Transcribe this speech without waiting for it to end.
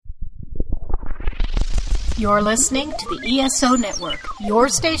You're listening to the ESO Network, your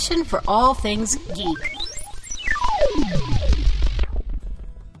station for all things geek.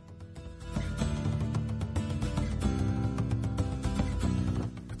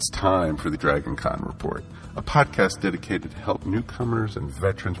 It's time for the Dragon Con Report, a podcast dedicated to help newcomers and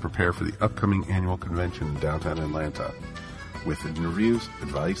veterans prepare for the upcoming annual convention in downtown Atlanta. With interviews,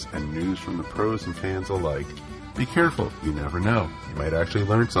 advice, and news from the pros and fans alike. Be careful, you never know. You might actually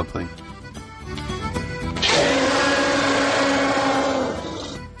learn something.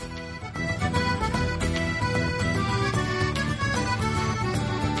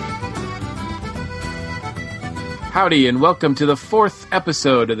 Howdy, and welcome to the fourth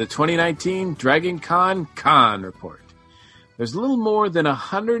episode of the 2019 Dragon Con Report. There's a little more than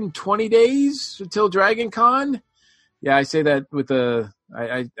 120 days until Dragon Con. Yeah, I say that with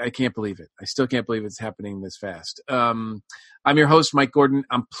I can't believe it. I still can't believe it's happening this fast. I'm your host, Mike Gordon.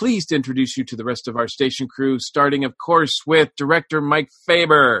 I'm pleased to introduce you to the rest of our station crew, starting, of course, with director Mike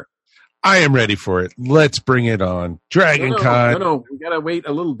Faber. I am ready for it. Let's bring it on. Dragon Con. No. We got to wait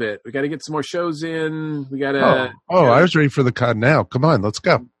a little bit. We got to get some more shows in. We got to... I was ready for the con now. Come on, let's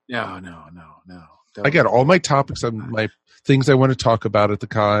go. No. I got all my topics on my things I want to talk about at the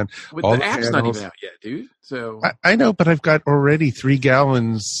con. All the app's not even out yet, dude. So I know, but I've got already 3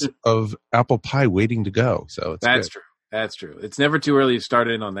 gallons of apple pie waiting to go. So that's good. True. That's true. It's never too early to start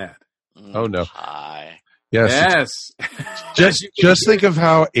in on that. Oh, no. Pie. Yes. Just think of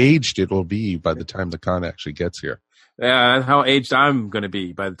how aged it'll be by the time the con actually gets here. Yeah, how aged I'm going to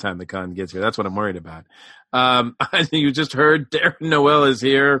be by the time the con gets here. That's what I'm worried about. You just heard Darren Noel is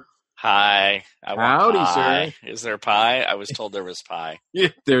here. Hi. I want Howdy, pie. sir. Is there pie? I was told there was pie. Yeah,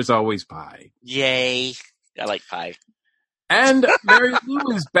 there's always pie. Yay. I like pie. And Mary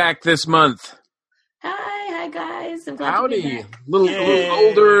Lou is back this month. Hi guys. I'm glad Howdy. to be back. A little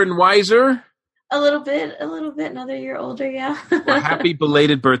older and wiser. A little bit, another year older, yeah. Well, happy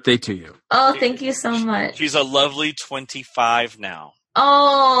belated birthday to you. Oh, thank you so much. She's a lovely 25 now.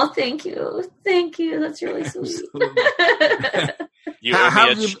 Oh, thank you. That's really sweet. You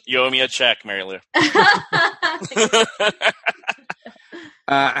owe me a check, Mary Lou.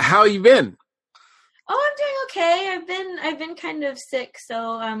 How you been? Oh, I'm doing okay. I've been kind of sick,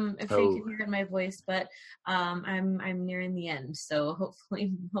 so if you can hear it in my voice, but I'm nearing the end, so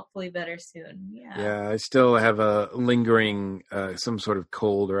hopefully better soon. Yeah, I still have a lingering some sort of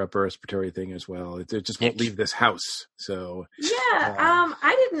cold or upper respiratory thing as well. It just won't leave this house. So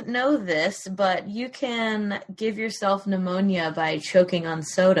I didn't know this, but you can give yourself pneumonia by choking on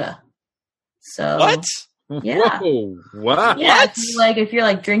soda. So what? Yeah. Whoa, what? Yeah, if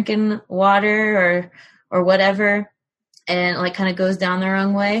you're drinking water or whatever, and it kind of goes down the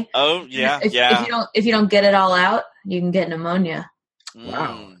wrong way. Oh yeah, If you don't get it all out, you can get pneumonia.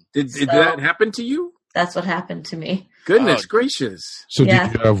 Wow. Did that happen to you? That's what happened to me. Goodness gracious. So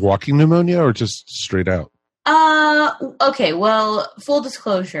did you have walking pneumonia or just straight out? Okay, well, full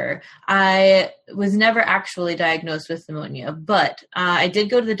disclosure, I was never actually diagnosed with pneumonia, but I did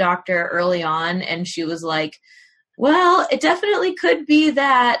go to the doctor early on, and she was like, well, it definitely could be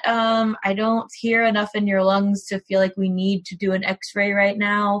that I don't hear enough in your lungs to feel like we need to do an x-ray right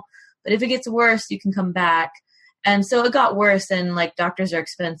now, but if it gets worse, you can come back. And so it got worse, and doctors are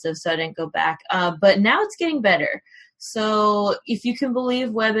expensive, so I didn't go back. But now it's getting better. So if you can believe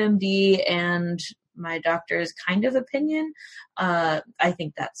WebMD and my doctor's kind of opinion, I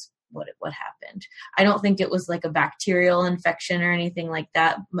think that's what happened. I don't think it was a bacterial infection or anything like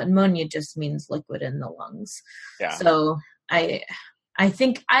that. Pneumonia just means liquid in the lungs. Yeah. So I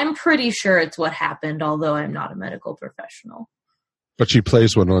think I'm pretty sure it's what happened, although I'm not a medical professional. But she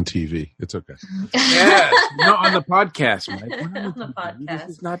plays one on TV. It's okay. Yeah, on the podcast, Mike. On the podcast.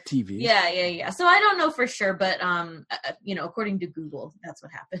 This is not TV. Yeah. So I don't know for sure, but according to Google, that's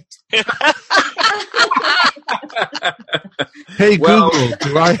what happened. Hey, Google,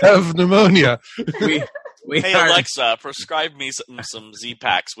 do I have pneumonia? Hey, Alexa, prescribe me some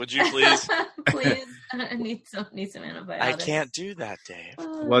Z-Packs, would you please? Please, I need some antibiotics. I can't do that, Dave.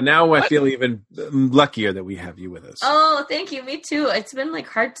 Well, now I feel even luckier that we have you with us. Oh, thank you. Me too. It's been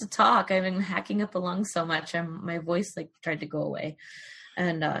hard to talk. I've been hacking up the lungs so much. My voice tried to go away,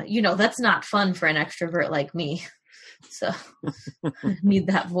 and that's not fun for an extrovert like me. So I need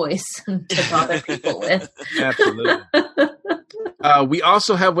that voice to bother people with. Absolutely. We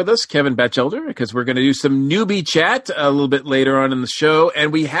also have with us Kevin Batchelder, because we're going to do some newbie chat a little bit later on in the show.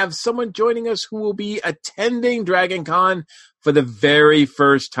 And we have someone joining us who will be attending Dragon Con for the very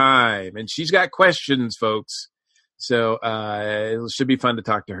first time. And she's got questions, folks. So it should be fun to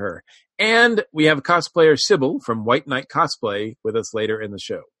talk to her. And we have cosplayer Sybil from White Knight Cosplay with us later in the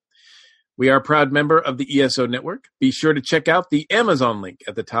show. We are a proud member of the ESO Network. Be sure to check out the Amazon link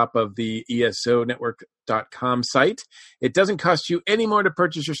at the top of the ESOnetwork.com site. It doesn't cost you any more to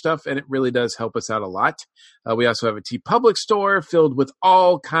purchase your stuff, and it really does help us out a lot. We also have a TeePublic store filled with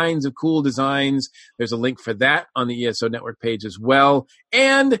all kinds of cool designs. There's a link for that on the ESO Network page as well.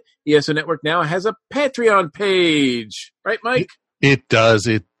 And ESO Network now has a Patreon page. Right, Mike? It does.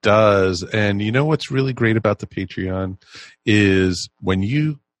 And you know what's really great about the Patreon is when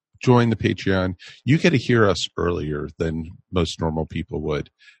you join the Patreon, you get to hear us earlier than most normal people would.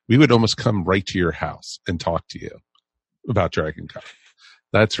 We would almost come right to your house and talk to you about Dragon Con.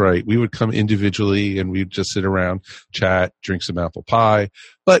 That's right. We would come individually and we'd just sit around, chat, drink some apple pie.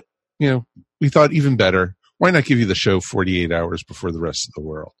 But, we thought even better, why not give you the show 48 hours before the rest of the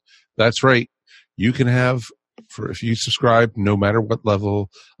world? That's right. You can have, if you subscribe, no matter what level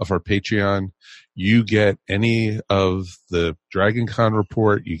of our Patreon, you get any of the Dragon Con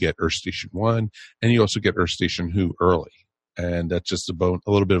report, you get Earth Station 1, and you also get Earth Station Who early. And that's just a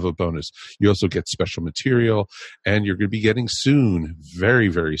little bit of a bonus. You also get special material, and you're going to be getting soon, very,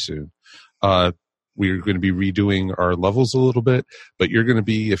 very soon. We're going to be redoing our levels a little bit, but you're going to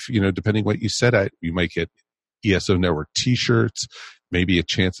be, depending what you set at, you might get ESO Network t-shirts, maybe a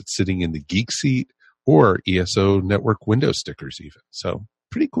chance at sitting in the geek seat, or ESO Network window stickers even. So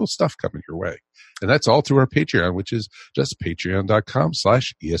pretty cool stuff coming your way. And that's all through our Patreon, which is just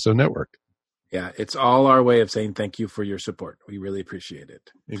patreon.com/ESO Network. Yeah, it's all our way of saying thank you for your support. We really appreciate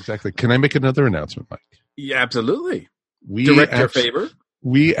it. Exactly. Can I make another announcement, Mike? Yeah, absolutely. Direct your favor.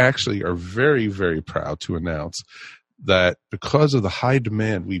 We actually are very, very proud to announce that because of the high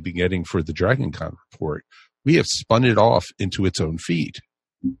demand we've been getting for the Dragon Con report, we have spun it off into its own feed.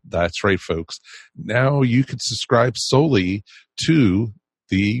 That's right, folks. Now you can subscribe solely to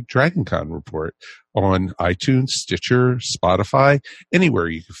the Dragon Con report on iTunes, Stitcher, Spotify, anywhere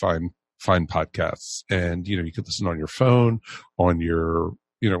you can find podcasts. And, you can listen on your phone, on your,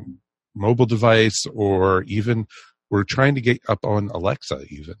 mobile device, or even we're trying to get up on Alexa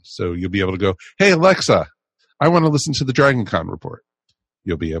even. So you'll be able to go, hey, Alexa, I want to listen to the Dragon Con report.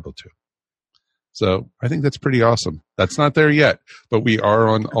 You'll be able to. So I think that's pretty awesome. That's not there yet, but we are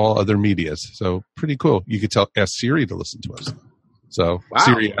on all other medias. So pretty cool. You could ask Siri to listen to us. So wow.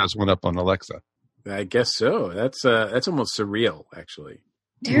 Siri has one up on Alexa. I guess so. That's almost surreal, actually.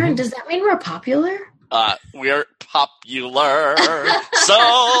 Darren, does that mean we're popular? We're popular.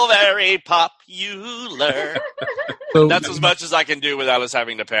 So very popular. So, that's as much as I can do without us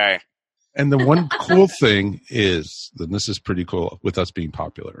having to pay. And the one cool thing is, and this is pretty cool with us being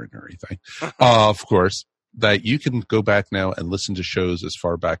popular and everything, of course, that you can go back now and listen to shows as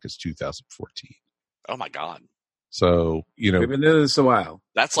far back as 2014. Oh, my God. So, we've been doing this a while.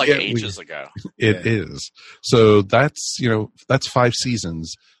 That's like ages ago. It is. So that's 5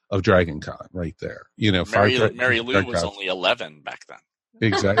 seasons of Dragon Con right there. Mary Lou was only 11 back then.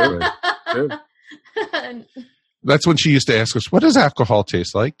 Exactly. That's when she used to ask us, what does alcohol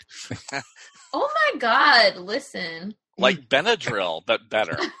taste like? Oh, my God. Listen. Like Benadryl, but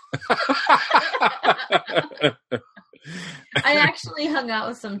better. I actually hung out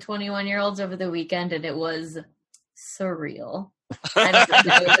with some 21-year-olds over the weekend, and it was surreal.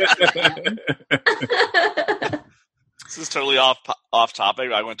 This is totally off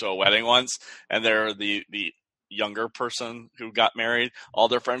topic. I went to a wedding once, and they're the younger person who got married. All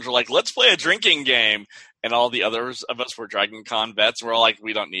their friends were like, let's play a drinking game. And all the others of us were Dragon Con vets. We're all like,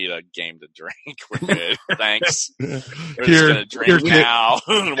 we don't need a game to drink. We're good. Thanks. We're just going to drink now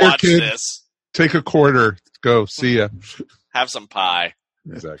and watch this. Take a quarter. Go. See ya. Have some pie.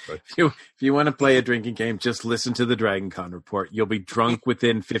 Exactly. If you want to play a drinking game, just listen to the Dragon Con report. You'll be drunk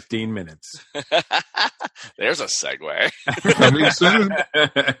within 15 minutes. There's a segue. Coming soon.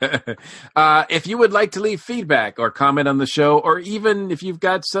 If you would like to leave feedback or comment on the show, or even if you've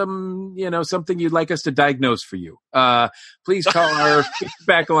got some, something you'd like us to diagnose for you, please call our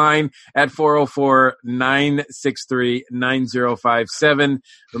feedback line at 404-963-9057.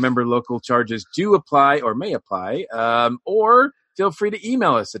 Remember, local charges do apply or may apply, or feel free to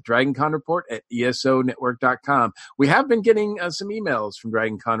email us at DragonConReport@ESONetwork.com. We have been getting some emails from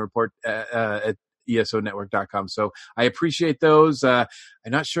DragonConReport at ESONetwork.com, so I appreciate those. I'm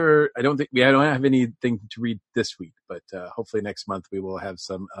not sure. I don't have anything to read this week, but hopefully next month we will have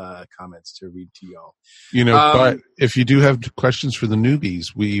some comments to read to y'all. But if you do have questions for the newbies,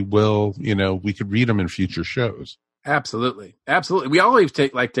 we will. We could read them in future shows. Absolutely. We always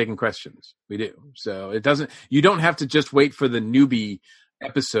like taking questions. We do. So you don't have to just wait for the newbie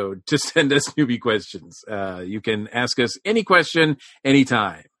episode to send us newbie questions. You can ask us any question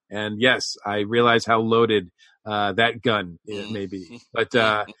anytime. And yes, I realize how loaded that gun, maybe. But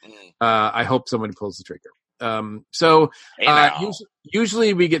I hope somebody pulls the trigger.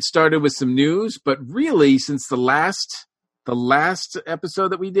 Usually we get started with some news, but really since the last episode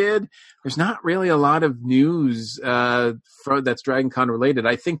that we did, there's not really a lot of news that's Dragon Con related.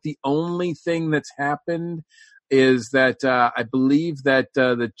 I think the only thing that's happened is that I believe that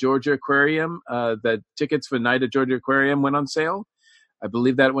the Georgia Aquarium, the tickets for Night at Georgia Aquarium went on sale. I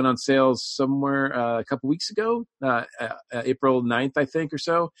believe that went on sale somewhere a couple weeks ago, April 9th, I think, or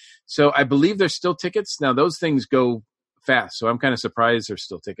so. So I believe there's still tickets. Now, those things go fast, so I'm kind of surprised there's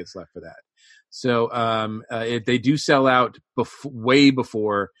still tickets left for that. So if they do sell out way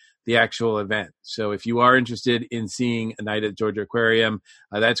before the actual event. So if you are interested in seeing A Night at Georgia Aquarium,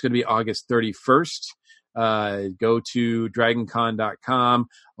 that's going to be August 31st. Go to DragonCon.com,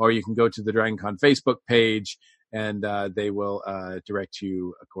 or you can go to the DragonCon Facebook page, and they will direct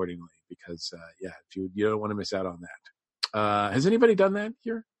you accordingly, because if you don't want to miss out on that. Has anybody done that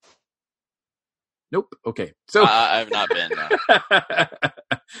here? Nope. Okay. So I've not been.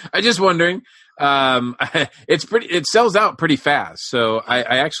 I'm just wondering. It sells out pretty fast. So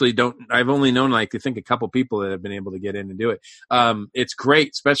I actually don't. I've only known I think a couple people that have been able to get in and do it. It's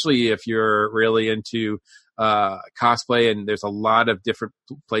great, especially if you're really into cosplay, and there's a lot of different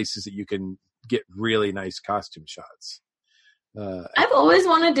places that you can get really nice costume shots. I've always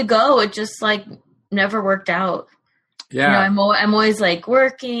wanted to go. It just never worked out. Yeah, I'm always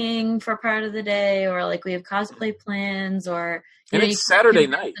working for part of the day, or we have cosplay plans, or it's Saturday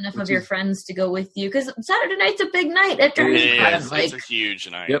night. Enough of your friends to go with you, because Saturday night's a big night at Dragon Con. It's a huge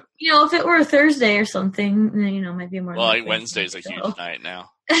night. Yep. If it were a Thursday or something, might be more. Well, Wednesday's a huge night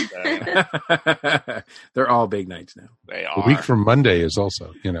now. They're all big nights now. They are. A week from Monday is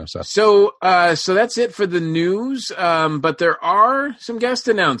also, So that's it for the news. But there are some guest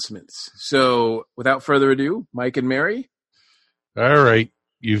announcements. So without further ado, Mike and Mary. All right.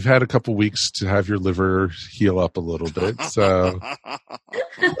 You've had a couple weeks to have your liver heal up a little bit. So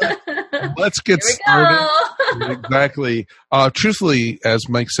let's get started. Exactly. Truthfully, as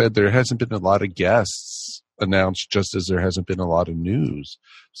Mike said, there hasn't been a lot of guests announced, just as there hasn't been a lot of news.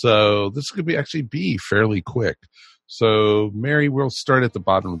 So this could be fairly quick. So Mary, we'll start at the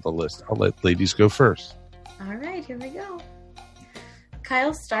bottom of the list. I'll let ladies go first. All right, here we go.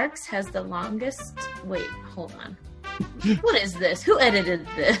 Kyle Starks has the longest... Wait, hold on. What is this? Who edited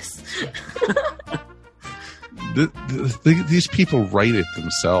this? These people write it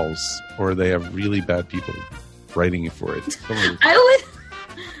themselves, or they have really bad people writing it for it. I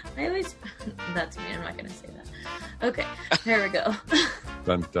always... That's me. I'm not going to say that. Okay, here we go.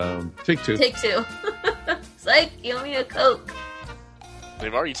 Dun, dun. Take two. Psych, you owe me a Coke.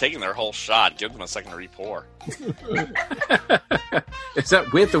 They've already taken their whole shot. Give them a second to re-pour. Is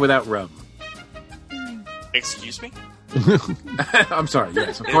that with or without rum? Excuse me? I'm sorry.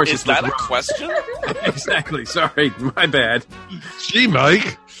 Yes, of course. Is that a question? Exactly. Sorry, my bad. Gee,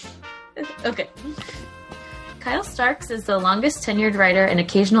 Mike. Okay. Kyle Starks is the longest tenured writer and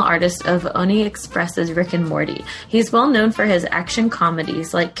occasional artist of Oni Express's Rick and Morty. He's well known for his action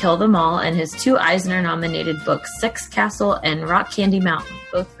comedies like Kill Them All and his 2 Eisner-nominated books, Sex Castle and Rock Candy Mountain,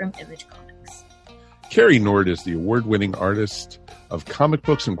 both from Image Comics. Cary Nord is the award-winning artist of comic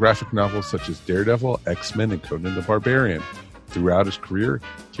books and graphic novels such as Daredevil, X-Men, and Conan the Barbarian. Throughout his career,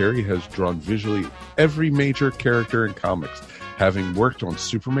 Cary has drawn visually every major character in comics, having worked on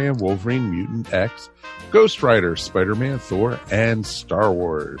Superman, Wolverine, Mutant X, Ghost Rider, Spider-Man, Thor, and Star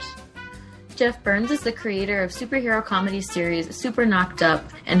Wars. Jeff Burns is the creator of superhero comedy series Super Knocked Up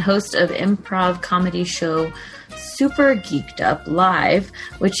and host of improv comedy show Super Geeked Up Live,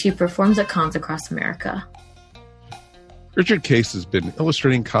 which he performs at cons across America. Richard Case has been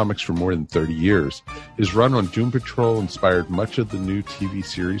illustrating comics for more than 30 years. His run on Doom Patrol inspired much of the new TV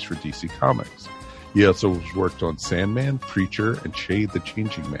series for DC Comics. He also has worked on Sandman, Preacher, and Shade the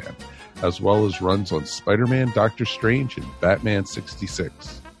Changing Man, as well as runs on Spider-Man, Doctor Strange, and Batman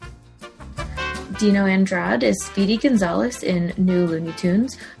 66. Dino Andrade is Speedy Gonzales in New Looney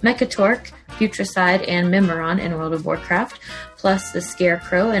Tunes, Mechatork, Putricide, and Mimiron in World of Warcraft, plus the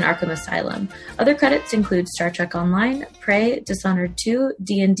Scarecrow in Arkham Asylum. Other credits include Star Trek Online, Prey, Dishonored 2,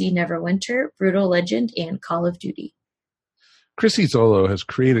 D&D Neverwinter, Brutal Legend, and Call of Duty. Chrissy Zolo has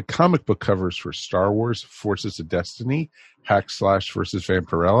created comic book covers for Star Wars, Forces of Destiny, Hack/Slash vs.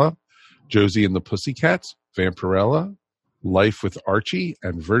 Vampirella, Josie and the Pussycats, Vampirella, Life with Archie,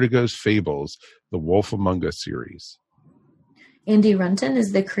 and Vertigo's Fables, the Wolf Among Us series. Andy Runton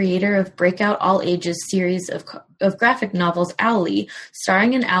is the creator of Breakout All Ages series of graphic novels Owly,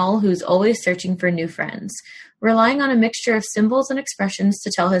 starring an owl who's always searching for new friends. Relying on a mixture of symbols and expressions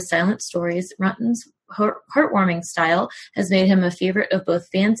to tell his silent stories, Runton's heartwarming style has made him a favorite of both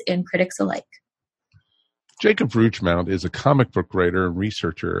fans and critics alike. Jacob Rougemount is a comic book writer and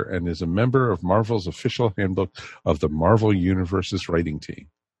researcher and is a member of Marvel's official handbook of the Marvel Universe's writing team.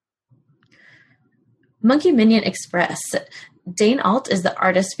 Monkey Minion Express. Dane Alt is the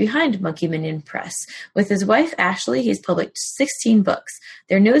artist behind Monkey Minion Press. With his wife, Ashley, he's published 16 books.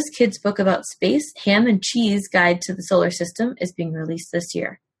 Their newest kids' book about space, Ham and Cheese Guide to the Solar System, is being released this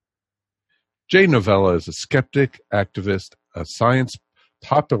year. Jay Novella is a skeptic, activist, a science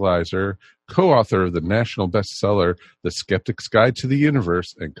popularizer, co-author of the national bestseller, The Skeptic's Guide to the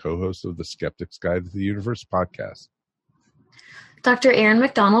Universe, and co-host of the Skeptic's Guide to the Universe podcast. Dr. Erin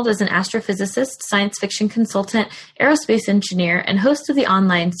McDonald is an astrophysicist, science fiction consultant, aerospace engineer, and host of the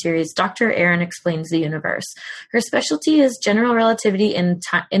online series Dr. Erin Explains the Universe. Her specialty is general relativity in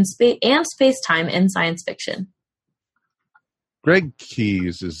space-time in science fiction. Greg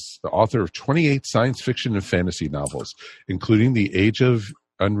Keyes is the author of 28 science fiction and fantasy novels, including The Age of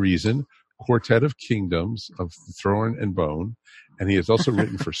Unreason, Quartet of Kingdoms of Thorn and Bone, and he has also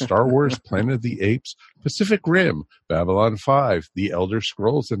written for Star Wars, Planet of the Apes, Pacific Rim, Babylon 5, The Elder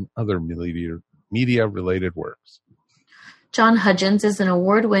Scrolls, and other media-related works. John Hudgens is an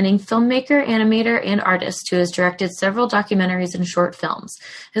award-winning filmmaker, animator, and artist who has directed several documentaries and short films.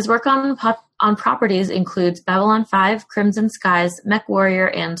 His work on properties includes Babylon 5, Crimson Skies, Mech Warrior,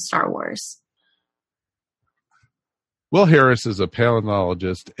 and Star Wars. Will Harris is a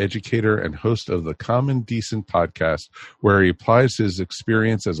paleontologist, educator, and host of the Common Decent podcast, where he applies his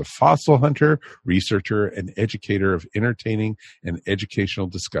experience as a fossil hunter, researcher, and educator of entertaining and educational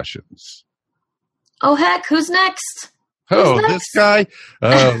discussions. Oh, heck, who's next? Oh, this guy?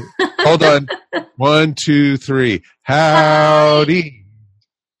 Hold on. 1, 2, 3. Howdy.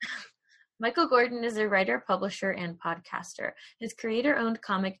 Michael Gordon is a writer, publisher, and podcaster. His creator-owned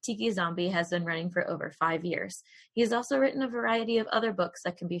comic, Tiki Zombie, has been running for over 5 years. He has also written a variety of other books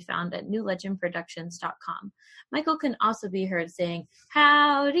that can be found at newlegendproductions.com. Michael can also be heard saying,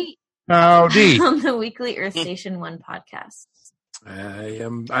 howdy, on the weekly Earth Station 1 podcast.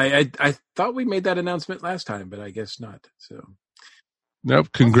 I thought we made that announcement last time, but I guess not. So,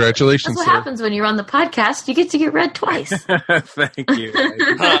 nope. Congratulations. That's what happens when you're on the podcast. You get to get read twice. Thank you.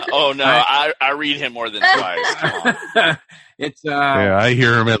 Oh no, I read him more than twice. Come on. It's yeah, I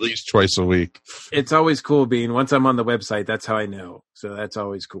hear him at least twice a week. It's always cool, Bean. Once I'm on the website, that's how I know. So that's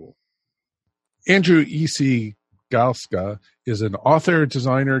always cool. Andrew E.C. Galska is an author,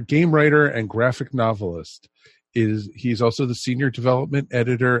 designer, game writer, and graphic novelist. He's also the senior development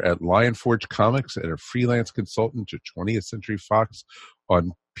editor at Lionforge Comics and a freelance consultant to 20th Century Fox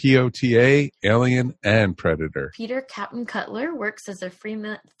on POTA, Alien, and Predator. Peter Captain Cutler works as a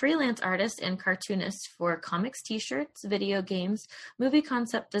freelance artist and cartoonist for comics, t-shirts, video games, movie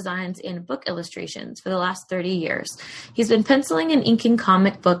concept designs, and book illustrations for the last 30 years. He's been penciling and inking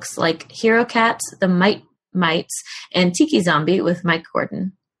comic books like Hero Cats, The Mites, and Tiki Zombie with Mike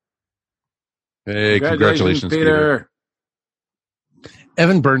Gordon. Hey, congratulations, Peter.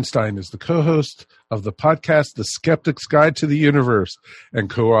 Evan Bernstein is the co-host of the podcast The Skeptic's Guide to the Universe and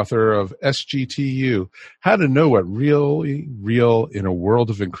co-author of SGTU, How to Know What Really Real in a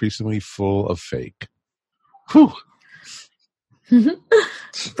World of Increasingly Full of Fake. Whew.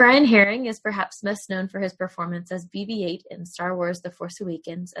 Brian Herring is perhaps best known for his performance as BB-8 in Star Wars The Force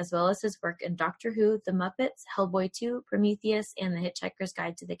Awakens, as well as his work in Doctor Who, The Muppets, Hellboy 2, Prometheus, and The Hitchhiker's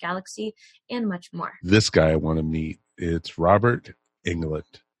Guide to the Galaxy, and much more. This guy I want to meet. It's Robert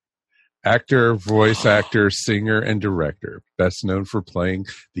Englund. Actor, voice actor, singer, and director. Best known for playing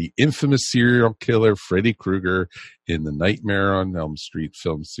the infamous serial killer Freddy Krueger in the Nightmare on Elm Street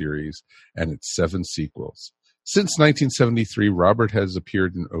film series and its 7 sequels. Since 1973, Robert has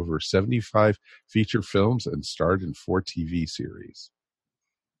appeared in over 75 feature films and starred in 4 TV series.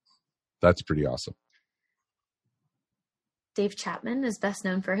 That's pretty awesome. Dave Chapman is best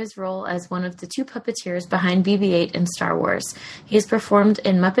known for his role as one of the 2 puppeteers behind BB-8 in Star Wars. He has performed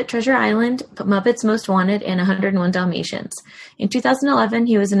in Muppet Treasure Island, Muppets Most Wanted, and 101 Dalmatians. In 2011,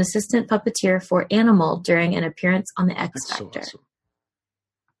 he was an assistant puppeteer for Animal during an appearance on The X Factor. So awesome.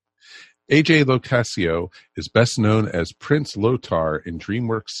 AJ Locascio is best known as Prince Lotar in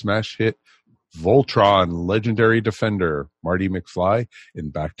DreamWorks smash hit Voltron Legendary Defender, Marty McFly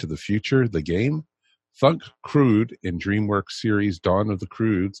in Back to the Future, The Game, Thunk Crude in DreamWorks series Dawn of the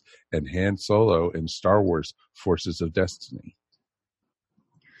Crudes, and Han Solo in Star Wars Forces of Destiny.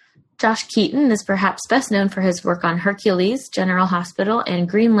 Josh Keaton is perhaps best known for his work on Hercules, General Hospital, and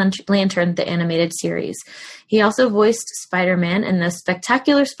Green Lantern, the animated series. He also voiced Spider-Man in the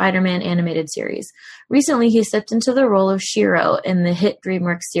Spectacular Spider-Man animated series. Recently, he stepped into the role of Shiro in the hit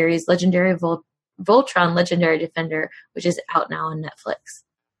DreamWorks series Legendary Voltron Legendary Defender, which is out now on Netflix.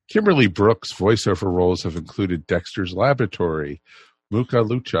 Kimberly Brooks' voiceover roles have included Dexter's Laboratory, Muka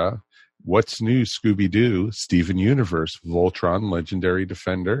Lucha, What's New, Scooby-Doo, Steven Universe, Voltron, Legendary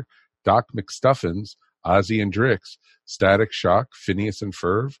Defender, Doc McStuffins, Ozzy and Drix, Static Shock, Phineas and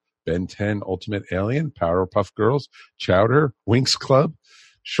Ferb, Ben 10, Ultimate Alien, Powerpuff Girls, Chowder, Winx Club,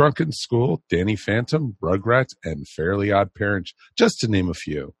 Shrunken School, Danny Phantom, Rugrats, and Fairly Odd Parents, just to name a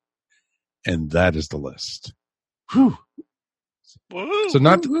few. And that is the list. Whew. So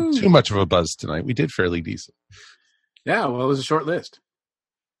not too much of a buzz tonight. We did fairly decent. Yeah, well, it was a short list.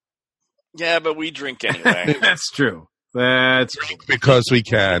 Yeah, but we drink anyway. That's true. That's true. Because we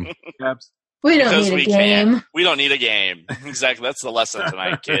can. We don't need a game. We don't need a game. Exactly. That's the lesson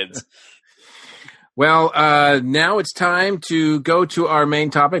tonight, kids. Well, now it's time to go to our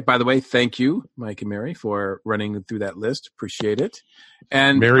main topic. By the way, thank you, Mike and Mary, for running through that list. Appreciate it.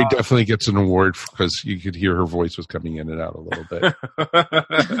 And Mary definitely gets an award because you could hear her voice was coming in and out a little bit.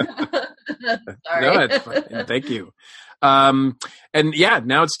 Sorry. No, it's fine. Thank you. And yeah,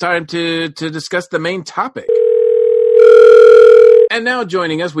 now it's time to discuss the main topic. And now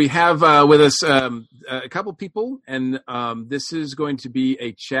joining us, we have with us a couple people, and this is going to be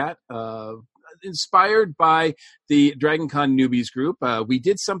a chat inspired by the DragonCon Newbies group. We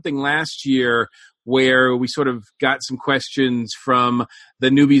did something last year where we sort of got some questions from the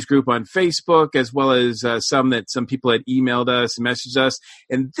Newbies group on Facebook, as well as some people had emailed us and messaged us.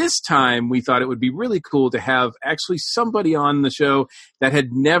 And this time we thought it would be really cool to have actually somebody on the show that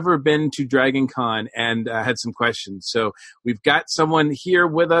had never been to DragonCon and had some questions. So we've got someone here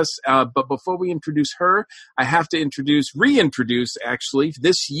with us, but before we introduce her, I have to reintroduce actually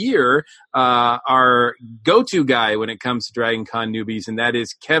this year our go-to guy when it comes to DragonCon Newbies, and that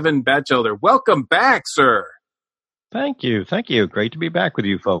is Kevin Batchelder. Welcome back, sir. Thank you. Great to be back with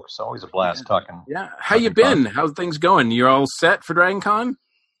you folks. Always a blast talking. Yeah. How you been? How's things going? You're all set for DragonCon?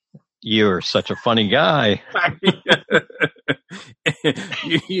 You're such a funny guy.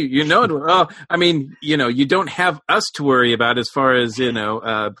 you know it. Well, I mean, you don't have us to worry about as far as, being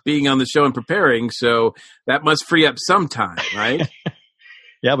on the show and preparing. So that must free up some time, right?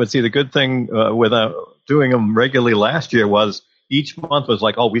 Yeah, but see, the good thing with doing them regularly last year was each month was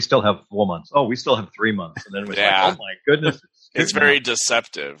like, oh, we still have 4 months. Oh, we still have 3 months. And then it was like, oh, my goodness. It's very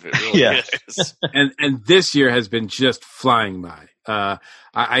deceptive. It really is. And this year has been just flying by.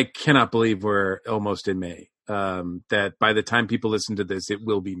 I cannot believe we're almost in May. That by the time people listen to this, it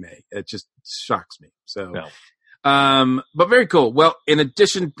will be May. It just shocks me. So, but very cool. Well, in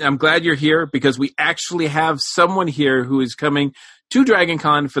addition, I'm glad you're here because we actually have someone here who is coming to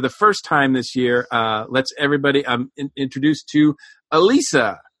DragonCon for the first time this year. Let's everybody introduce to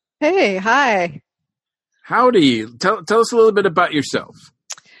Elisa. Hey, hi. Howdy. Tell us a little bit about yourself.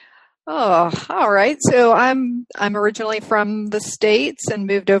 Oh, all right. So I'm originally from the States and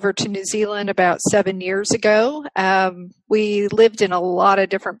moved over to New Zealand about 7 years ago. We lived in a lot of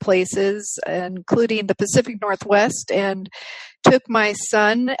different places, including the Pacific Northwest, and took my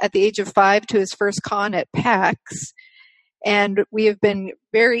son at the age of 5 to his first con at PAX. And we have been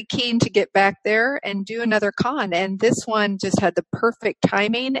very keen to get back there and do another con. And this one just had the perfect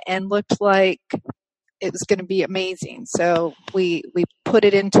timing and looked like it was going to be amazing. So we put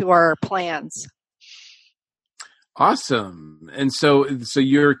it into our plans. Awesome. And so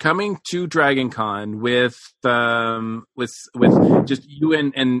you're coming to DragonCon with just you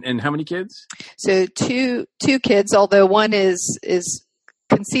and how many kids? So two kids, although one is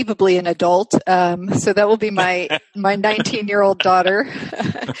conceivably an adult. So that will be my 19-year-old daughter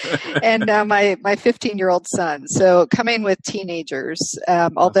and my 15-year-old son. So coming with teenagers,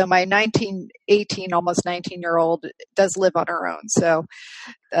 although my 18, almost 19-year-old does live on her own. So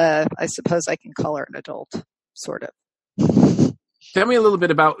I suppose I can call her an adult, sort of. Tell me a little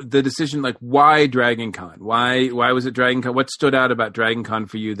bit about the decision, like why DragonCon? Why was it DragonCon? What stood out about DragonCon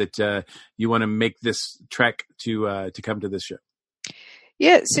for you that you want to make this trek to come to this show?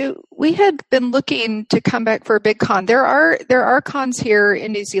 Yeah, so we had been looking to come back for a big con. There are cons here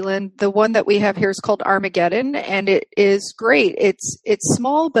in New Zealand. The one that we have here is called Armageddon, and it is great. It's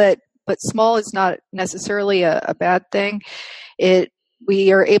small, but small is not necessarily a bad thing.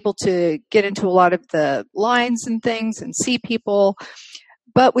 We are able to get into a lot of the lines and things and see people,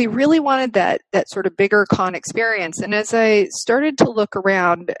 but we really wanted that sort of bigger con experience. And as I started to look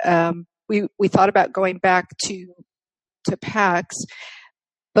around, we thought about going back to PAX.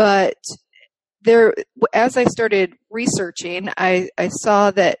 But as I started researching, I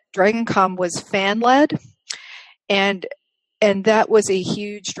saw that DragonCon was fan-led, and that was a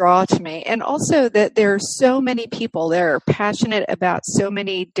huge draw to me. And also that there are so many people that are passionate about so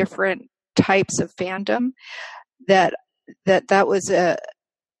many different types of fandom, that was a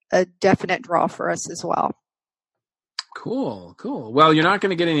definite draw for us as well. Cool. Well, you're not going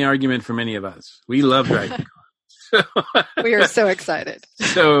to get any argument from any of us. We love Dragon Con. We are so excited.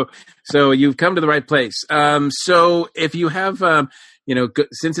 So you've come to the right place. So if you have,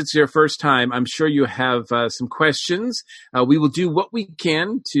 since it's your first time, I'm sure you have some questions. We will do what we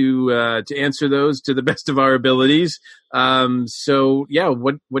can to answer those to the best of our abilities. What do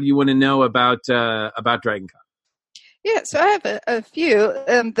you want to know about Dragon Con? Yeah, so I have a few.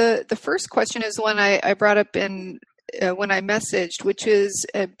 The first question is one I brought up in when I messaged, which is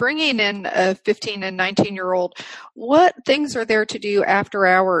bringing in a 15 and 19-year-old. What things are there to do after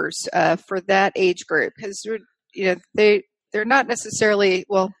hours for that age group? Because they're not necessarily.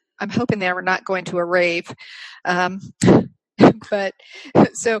 Well, I'm hoping they are not going to a rave. But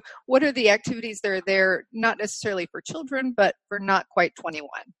so, what are the activities that are there? Not necessarily for children, but for not quite 21.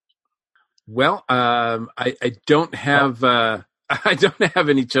 Well, I don't have I don't have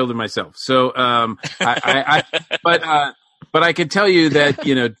any children myself, so but I can tell you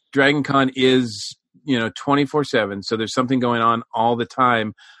that Dragon Con is 24/7, so there's something going on all the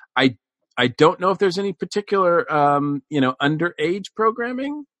time. I don't know if there's any particular underage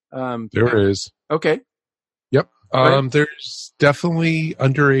programming. There is. Okay. Yep. There's definitely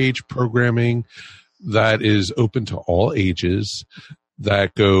underage programming that is open to all ages,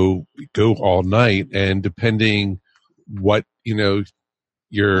 that go all night, and depending what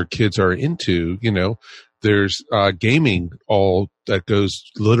your kids are into, there's gaming all that goes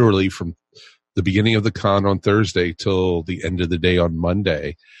literally from the beginning of the con on Thursday till the end of the day on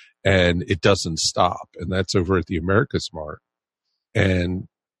Monday, and it doesn't stop. And that's over at the AmericaSmart. And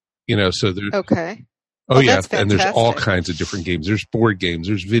so there's okay. Oh, yeah, and there's all kinds of different games. There's board games,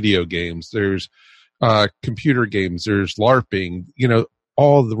 there's video games, there's computer games, there's LARPing,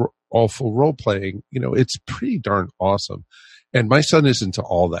 all full role playing. It's pretty darn awesome. And my son is into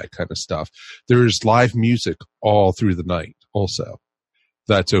all that kind of stuff. There's live music all through the night also.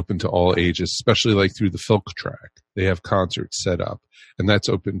 That's open to all ages, especially like through the Filk track. They have concerts set up, and that's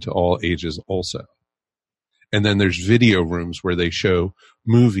open to all ages also. And then there's video rooms where they show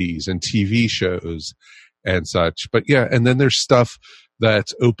movies and TV shows and such. But yeah, and then there's stuff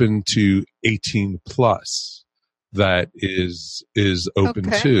that's open to 18 plus that is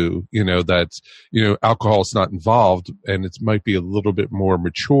open too. That's, alcohol's not involved, and it might be a little bit more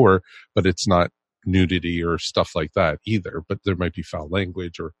mature, but it's not nudity or stuff like that either. But there might be foul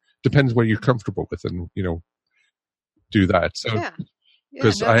language, or depends what you're comfortable with, and do that. So yeah.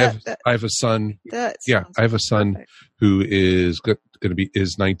 Because I have a son. I have a son perfect. Who is going to be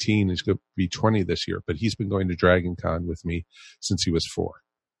 19. He's going to be 20 this year, but he's been going to Dragon Con with me since he was 4.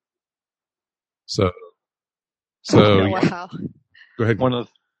 So wow. Go ahead. One of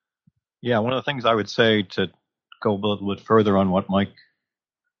the things I would say to go a little bit further on what Mike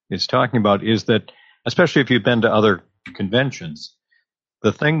is talking about is that, especially if you've been to other conventions,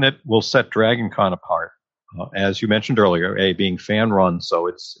 the thing that will set Dragon Con apart, as you mentioned earlier, being fan run, so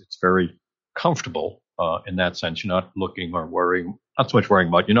it's very comfortable in that sense. You're not looking or worrying, not so much worrying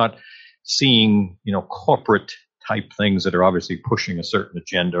about. You're not seeing corporate type things that are obviously pushing a certain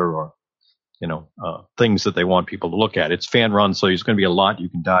agenda or things that they want people to look at. It's fan run, so there's going to be a lot you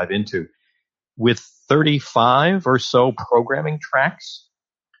can dive into. With 35 or so programming tracks,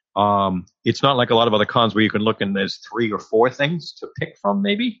 it's not like a lot of other cons where you can look and there's 3 or 4 things to pick from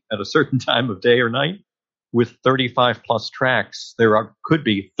maybe at a certain time of day or night. With 35 plus tracks, could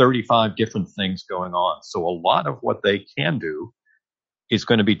be 35 different things going on. So a lot of what they can do is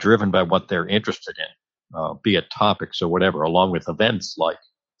going to be driven by what they're interested in, be it topics or whatever, along with events like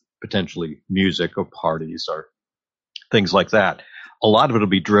potentially music or parties or things like that. A lot of it will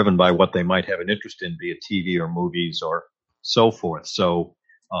be driven by what they might have an interest in, be it TV or movies or so forth. So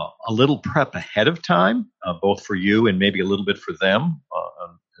a little prep ahead of time, both for you and maybe a little bit for them.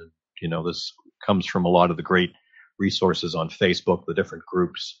 This comes from a lot of the great resources on Facebook, the different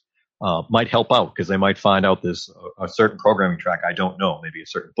groups, might help out, because they might find out there's a certain programming track, I don't know, maybe a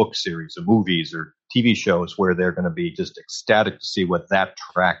certain book series or movies or TV shows where they're going to be just ecstatic to see what that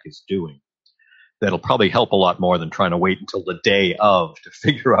track is doing. That'll probably help a lot more than trying to wait until the day of to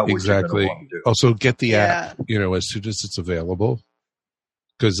figure out what you're going to want to do. Also, get the app, as soon as it's available,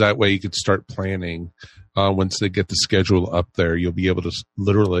 because that way you could start planning. Once they get the schedule up there, you'll be able to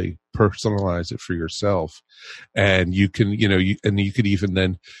literally personalize it for yourself, and you can, you could even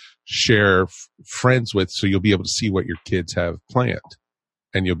then share friends with, so you'll be able to see what your kids have planned,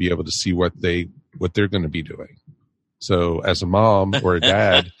 and you'll be able to see what they're going to be doing. So, as a mom or a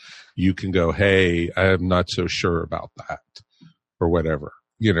dad, you can go, "Hey, I'm not so sure about that," or whatever.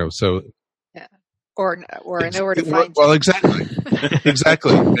 So or know where to find well, you.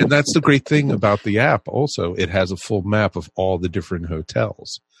 exactly. And that's the great thing about the app. Also, it has a full map of all the different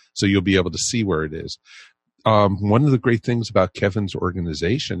hotels, so you'll be able to see where it is. One of the great things about Kevin's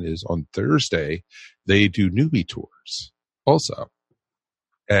organization is on Thursday they do newbie tours also.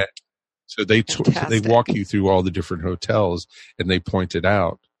 And so they walk you through all the different hotels and they point it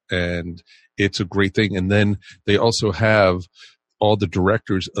out, and it's a great thing. And then they also have all the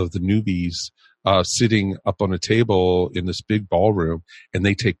directors of the newbies sitting up on a table in this big ballroom, and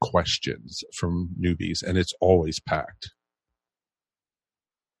they take questions from newbies, and it's always packed.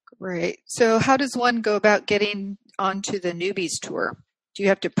 Great. So how does one go about getting onto the newbies tour? Do you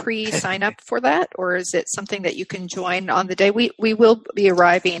have to pre-sign up for that, or is it something that you can join on the day? We will be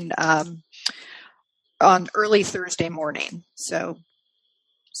arriving on early Thursday morning, so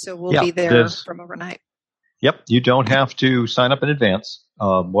we'll be there from overnight. Yep, you don't have to sign up in advance.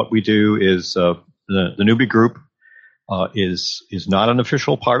 What we do is the newbie group is not an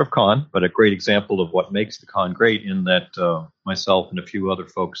official part of Con, but a great example of what makes the Con great. In that myself and a few other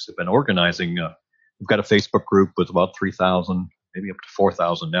folks have been organizing. We've got a Facebook group with about 3,000. Maybe up to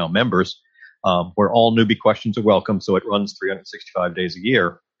 4,000 now members, where all newbie questions are welcome. So it runs 365 days a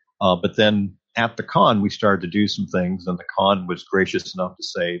year. But then at the Con, we started to do some things, and the Con was gracious enough to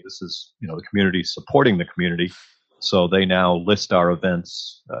say, this is, the community supporting the community. So they now list our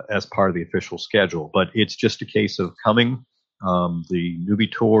events as part of the official schedule. But it's just a case of coming. The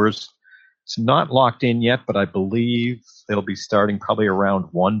newbie tours, it's not locked in yet, but I believe they'll be starting probably around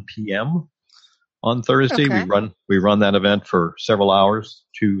 1 p.m. on Thursday. Okay. We run that event for several hours,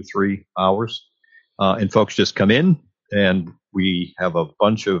 2-3 hours, and folks just come in, and we have a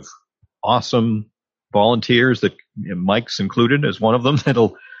bunch of awesome volunteers that Mike's included as one of them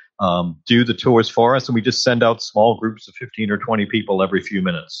that'll do the tours for us, and we just send out small groups of 15 or 20 people every few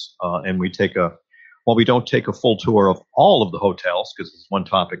minutes, and we don't take a full tour of all of the hotels, because it's one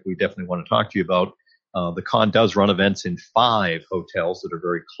topic we definitely want to talk to you about. The Con does run events in 5 hotels that are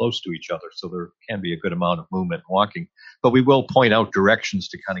very close to each other, so there can be a good amount of movement and walking. But we will point out directions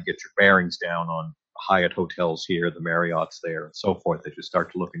to kind of get your bearings down on Hyatt hotels here, the Marriott's there, and so forth, as you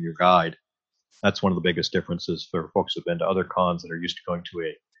start to look in your guide. That's one of the biggest differences for folks who've been to other cons that are used to going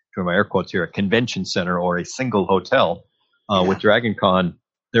to through my air quotes here, a convention center or a single hotel. With Dragon Con,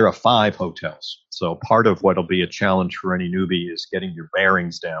 there are 5 hotels. So part of what will be a challenge for any newbie is getting your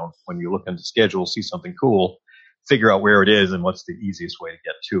bearings down. When you look on the schedule, see something cool, figure out where it is and what's the easiest way to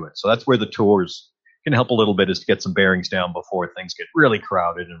get to it. So that's where the tours can help a little bit, is to get some bearings down before things get really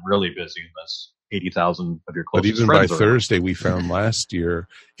crowded and really busy. And that's 80,000 of your closest friends. But even by Thursday, we found last year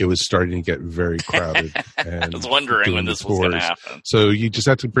it was starting to get very crowded. And I was wondering when this was going to happen. So you just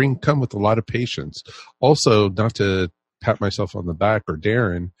have to come with a lot of patience. Also, not to pat myself on the back or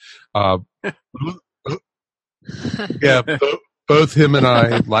Darren, both him and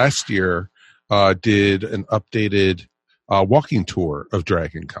I last year did an updated walking tour of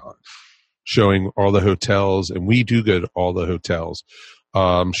Dragon Con, showing all the hotels, and we do go to all the hotels,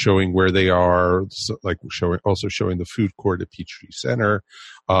 showing where they are, showing the food court at Peachtree Center,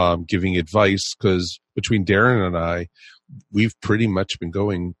 giving advice, because between Darren and I, we've pretty much been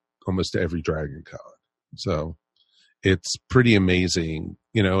going almost to every Dragon Con. So it's pretty amazing,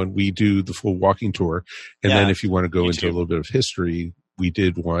 and we do the full walking tour. And then if you want to go into a little bit of history, we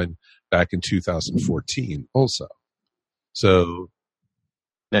did one back in 2014 also. So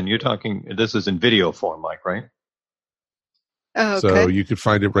then you're talking, this is in video form, Mike, right? Oh, okay. So you could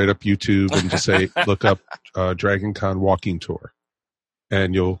find it right up YouTube and just say, look up Dragon Con walking tour,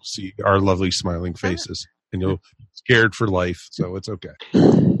 and you'll see our lovely smiling faces, and you'll be scared for life. So it's okay.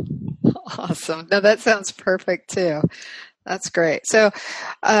 Awesome. No, that sounds perfect too. That's great. So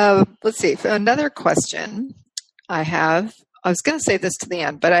let's see. Another question I have, I was going to say this to the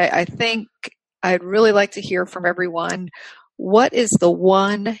end, but I think I'd really like to hear from everyone. What is the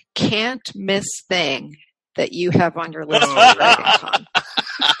one can't miss thing that you have on your list for Dragon Con?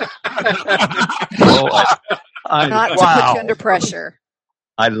 Not to put you under pressure.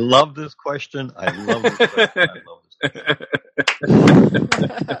 I love this question.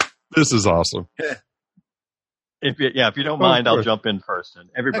 This is awesome. If you don't mind, I'll jump in first, and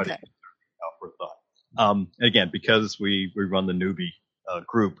everybody can out for a thought. Again, because we run the newbie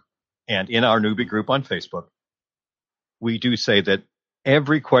group, and in our newbie group on Facebook, we do say that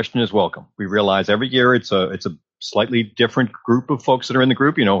every question is welcome. We realize every year it's a slightly different group of folks that are in the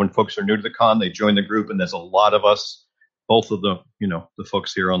group. When folks are new to the con, they join the group, and there's a lot of us, both of the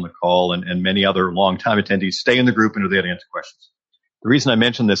folks here on the call and many other long-time attendees stay in the group and are there to answer questions. The reason I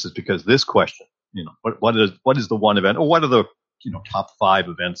mention this is because this question, what is the one event, or what are the top 5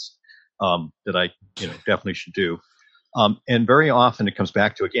 events that I definitely should do. And very often it comes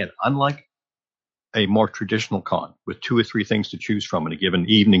back to, again, unlike a more traditional con with 2 or 3 things to choose from in a given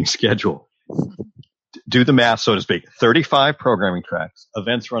evening schedule, do the math, so to speak. 35 programming tracks,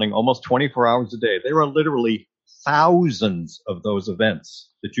 events running almost 24 hours a day. There are literally thousands of those events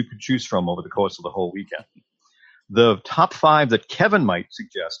that you could choose from over the course of the whole weekend. The top 5 that Kevin might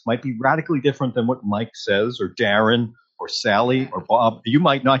suggest might be radically different than what Mike says, or Darren, or Sally, or Bob. You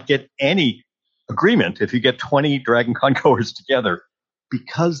might not get any agreement if you get 20 Dragon Con goers together,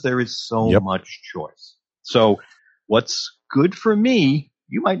 because there is so much choice. So what's good for me,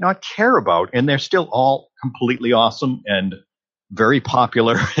 you might not care about, and they're still all completely awesome and very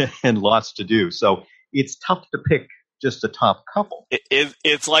popular and lots to do. So it's tough to pick just a top couple.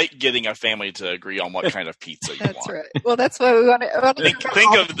 It's like getting a family to agree on what kind of pizza you want. That's right. Well, that's what we want to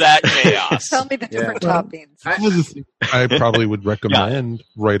think of that chaos. Tell me the different toppings. I probably would recommend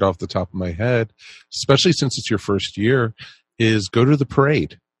right off the top of my head, especially since it's your first year, is go to the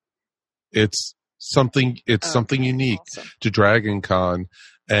parade. It's something unique to Dragon Con,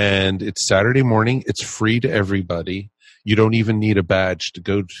 and it's Saturday morning. It's free to everybody. You don't even need a badge to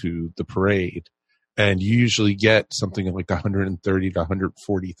go to the parade. And you usually get something like 130 to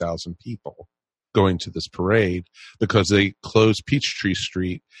 140,000 people going to this parade, because they close Peachtree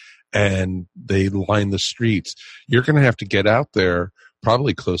Street and they line the streets. You're going to have to get out there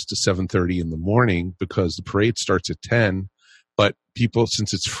probably close to 7:30 in the morning, because the parade starts at 10. But people,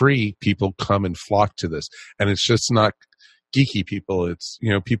 since it's free, people come and flock to this. And it's just not geeky people. It's,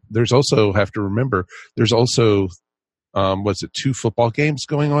 people. There's also, have to remember, there's also, 2 football games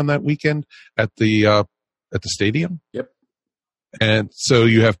going on that weekend at the stadium? Yep. And so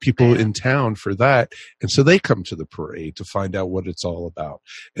you have people in town for that. And so they come to the parade to find out what it's all about.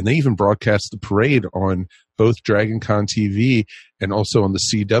 And they even broadcast the parade on both Dragon Con TV and also on the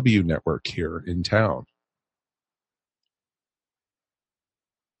CW network here in town.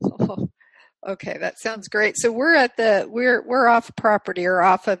 Oh, okay, that sounds great. So we're at we're off property, or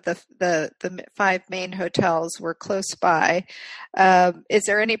off of the 5 main hotels. We're close by. Is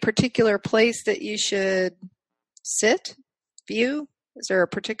there any particular place that you should sit, view? Is there a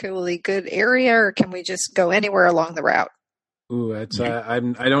particularly good area, or can we just go anywhere along the route? Ooh, that's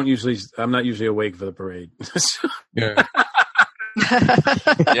I'm not usually awake for the parade. Yeah.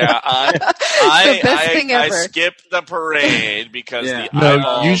 Yeah, I skipped the parade because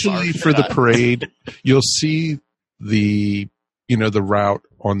usually for the parade you'll see the route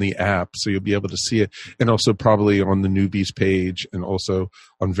on the app, so you'll be able to see it, and also probably on the newbies page, and also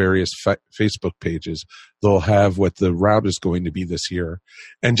on various Facebook pages they'll have what the route is going to be this year,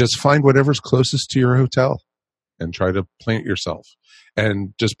 and just find whatever's closest to your hotel and try to plant yourself.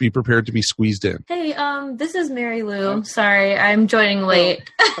 And just be prepared to be squeezed in. Hey, this is Mary Lou. Sorry, I'm joining late.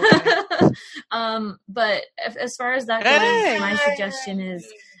 But as far as that goes, my suggestion is,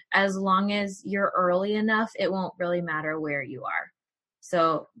 as long as you're early enough, it won't really matter where you are.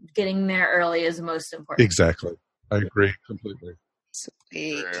 So getting there early is most important. Exactly. I agree completely.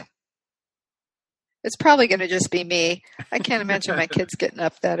 Sweet. It's probably going to just be me. I can't imagine my kids getting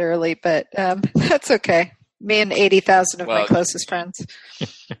up that early, but that's okay. Me and 80,000 of my closest friends.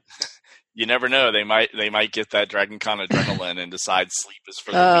 You never know. They might get that Dragon Con adrenaline and decide sleep is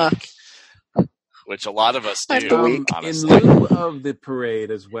for the week, which a lot of us do. Honestly. In lieu of the parade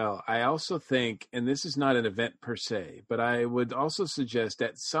as well, I also think, and this is not an event per se, but I would also suggest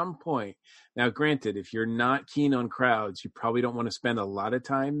at some point. Now, granted, if you're not keen on crowds, you probably don't want to spend a lot of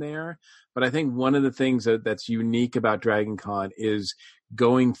time there. But I think one of the things that's unique about Dragon Con is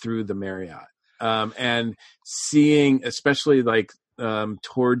going through the Marriott. And seeing, especially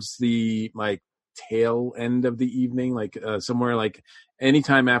towards the tail end of the evening, somewhere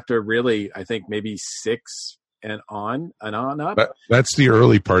anytime after, really, I think maybe 6 and on up. That's the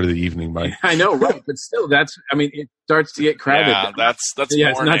early part of the evening, Mike. I know, right? But still, it starts to get crowded. Yeah, that's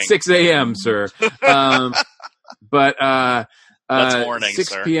it's not 6 a.m., sir. But that's morning, 6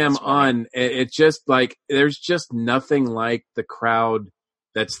 sir. p.m. on. It's just there's just nothing like the crowd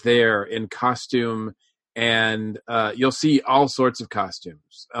that's there in costume, and you'll see all sorts of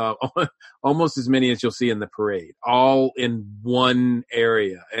costumes, almost as many as you'll see in the parade, all in one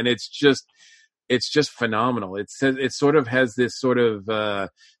area, and it's just phenomenal. It sort of has this sort of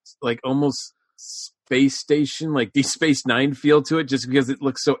almost space station, like Deep Space Nine feel to it, just because it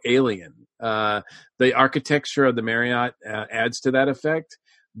looks so alien. The architecture of the Marriott adds to that effect.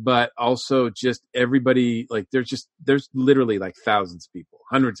 But also just everybody, there's literally thousands of people,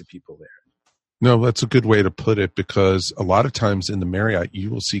 hundreds of people there. No, that's a good way to put it, because a lot of times in the Marriott, you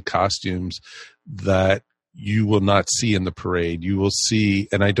will see costumes that you will not see in the parade. You will see,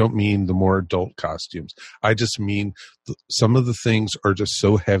 and I don't mean the more adult costumes. I just mean some of the things are just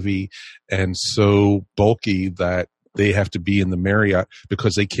so heavy and so bulky that they have to be in the Marriott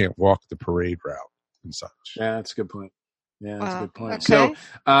because they can't walk the parade route and such. Yeah, that's a good point. Yeah, that's a good point. Okay.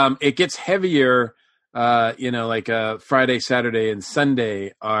 So it gets heavier. Like Friday, Saturday, and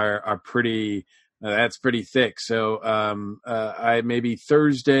Sunday are pretty. That's pretty thick. So I maybe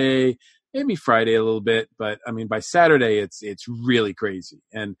Thursday, maybe Friday a little bit, but I mean by Saturday it's really crazy.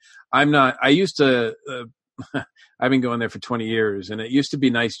 And I used to. I've been going there for 20 years, and it used to be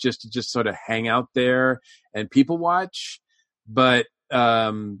nice just to sort of hang out there and people watch. But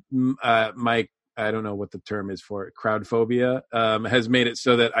my I don't know what the term is for it. Crowd phobia has made it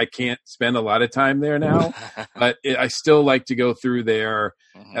so that I can't spend a lot of time there now. But I still like to go through there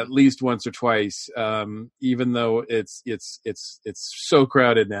at least once or twice, even though it's so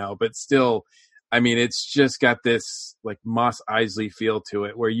crowded now. But still, I mean, it's just got this like Mos Eisley feel to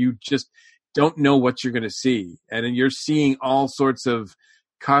it, where you just don't know what you're going to see, and you're seeing all sorts of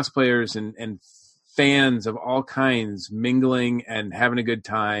cosplayers and fans of all kinds mingling and having a good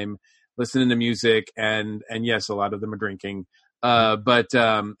time, listening to music, and yes, a lot of them are drinking. But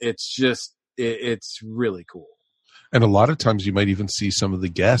it's really cool. And a lot of times you might even see some of the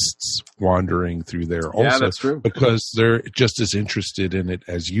guests wandering through there also. Yeah, that's true. Because they're just as interested in it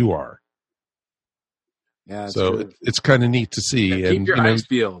as you are. Yeah, so it's kind of neat to see. Yeah, and keep your eyes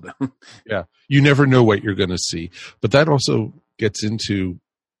peeled. Yeah, you never know what you're going to see. But that also gets into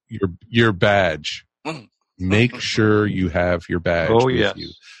your badge. Make sure you have your badge with you.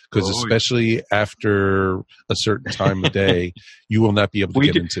 Because especially after a certain time of day, you will not be able to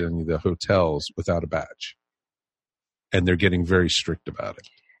get into any of the hotels without a badge. And they're getting very strict about it.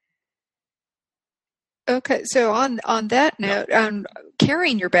 Okay, so on that note,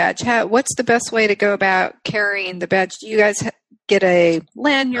 carrying your badge, what's the best way to go about carrying the badge? Do you guys get a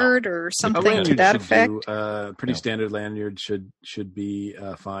lanyard or something to that effect? Pretty standard lanyard should be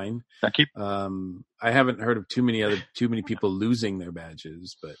fine. I haven't heard of too many people losing their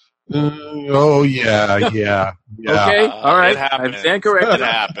badges, but oh yeah. Okay, all right. I stand corrected. It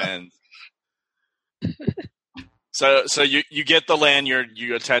happens. So you get the lanyard,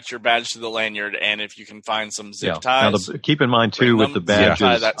 you attach your badge to the lanyard, and if you can find some zip ties. Now keep in mind too with the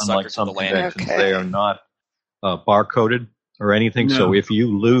badges, unlike some conventions, they are not barcoded or anything. No. So if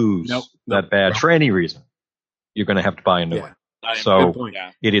you lose that badge for any reason, you're going to have to buy a new one. So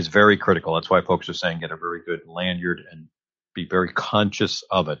it is very critical. That's why folks are saying get a very good lanyard and be very conscious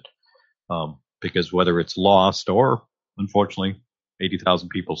of it, because whether it's lost or unfortunately 80,000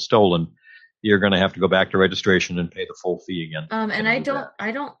 people stolen, you're going to have to go back to registration and pay the full fee again. And I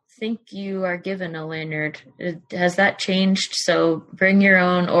don't think you are given a lanyard. Has that changed? So bring your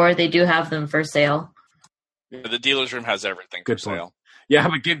own, or they do have them for sale. Yeah, the dealer's room has everything for sale. Yeah,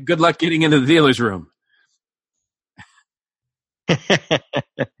 but good luck getting into the dealer's room.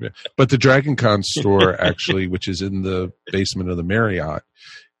 But the Dragon Con store, actually, which is in the basement of the Marriott,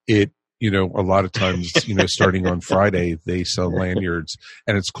 a lot of times, starting on Friday, they sell lanyards,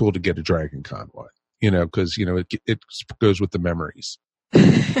 and it's cool to get a Dragon Con one, because, it goes with the memories.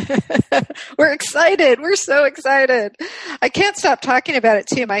 We're excited. We're so excited. I can't stop talking about it,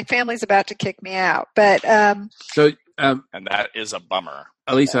 too. My family's about to kick me out. But and that is a bummer.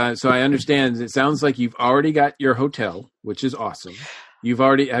 Elisa, so I understand. It sounds like you've already got your hotel, which is awesome.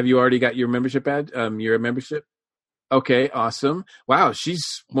 Have you already got your membership badge? Your membership? Okay, awesome. Wow, she's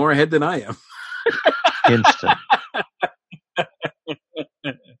more ahead than I am. Instant.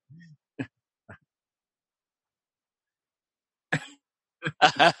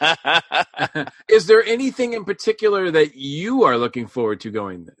 Is there anything in particular that you are looking forward to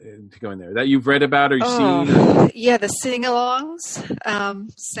going there that you've read about or you've seen? Yeah, the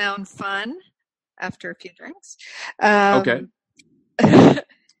sing-alongs sound fun after a few drinks. Okay.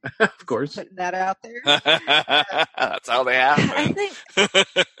 Of course. Putting that out there. That's how they happen. I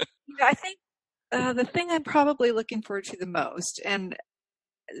think the thing I'm probably looking forward to the most, and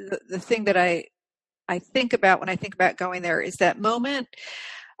the thing that I think about when I think about going there, is that moment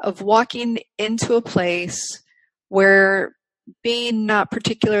of walking into a place where being not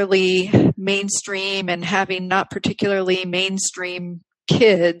particularly mainstream and having not particularly mainstream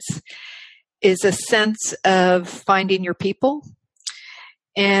kids is a sense of finding your people.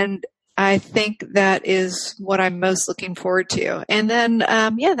 And I think that is what I'm most looking forward to. And then,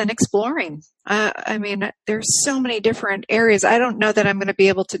 then exploring. There's so many different areas. I don't know that I'm going to be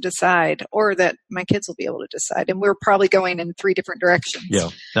able to decide, or that my kids will be able to decide. And we're probably going in 3 different directions. Yeah.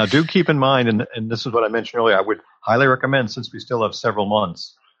 Now, do keep in mind, and this is what I mentioned earlier, I would highly recommend, since we still have several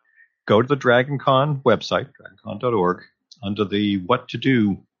months, go to the DragonCon website, dragoncon.org. Under the What to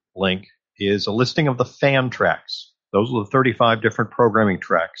Do link is a listing of the fan tracks. Those are the 35 different programming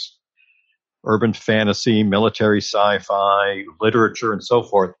tracks. Urban fantasy, military sci-fi, literature, and so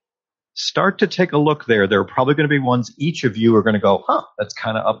forth. Start to take a look there. There are probably going to be ones each of you are going to go, that's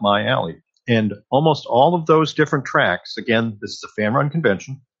kind of up my alley. And almost all of those different tracks, again, this is a fan-run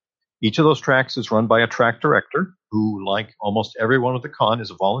convention. Each of those tracks is run by a track director who, like almost everyone at the con,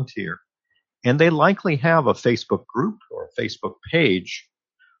 is a volunteer. And they likely have a Facebook group or a Facebook page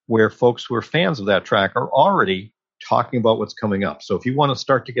where folks who are fans of that track are already talking about what's coming up. So if you want to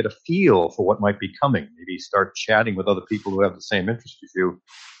start to get a feel for what might be coming, maybe start chatting with other people who have the same interest as you,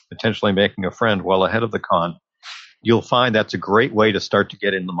 potentially making a friend well ahead of the con, you'll find that's a great way to start to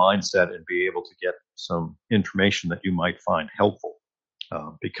get in the mindset and be able to get some information that you might find helpful.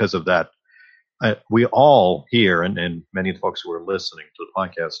 Because of that, we all here, and many of the folks who are listening to the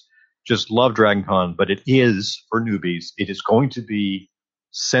podcast, just love DragonCon, but it is, for newbies, it is going to be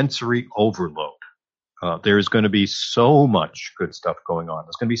sensory overload. There is going to be so much good stuff going on.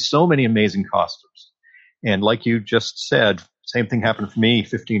 There's going to be so many amazing costumes. And like you just said, same thing happened for me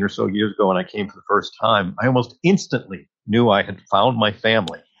 15 or so years ago when I came for the first time. I almost instantly knew I had found my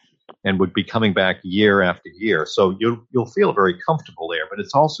family and would be coming back year after year. So you'll feel very comfortable there, but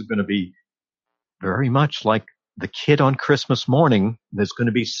it's also going to be very much like the kid on Christmas morning. There's going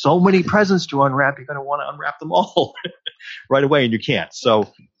to be so many presents to unwrap, you're going to want to unwrap them all right away, and you can't.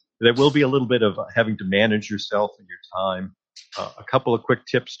 So there will be a little bit of having to manage yourself and your time. A couple of quick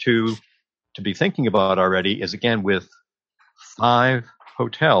tips to be thinking about already is, again, with 5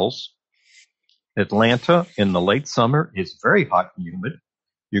 hotels, Atlanta in the late summer is very hot and humid.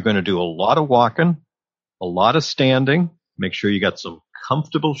 You're going to do a lot of walking, a lot of standing. Make sure you got some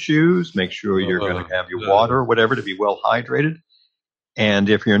comfortable shoes. Make sure you're going to have your water or whatever to be well hydrated. And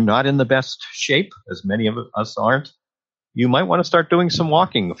if you're not in the best shape, as many of us aren't, you might want to start doing some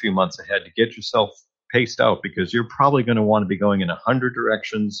walking a few months ahead to get yourself paced out, because you're probably going to want to be going in 100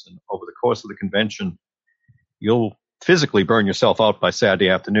 directions. And over the course of the convention, you'll physically burn yourself out by Saturday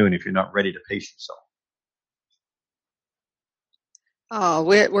afternoon if you're not ready to pace yourself. Oh,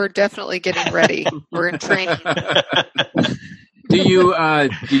 we're definitely getting ready. We're in training. Do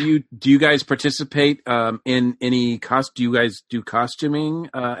you guys participate in any do you guys do costuming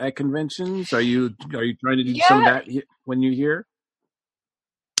at conventions? Are you trying to do some of that when you're here?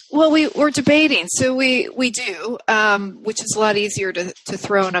 Well, we're debating, so we do, which is a lot easier to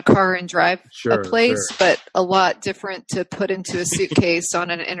throw in a car and drive a place, but a lot different to put into a suitcase on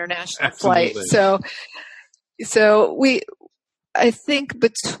an international flight. So I think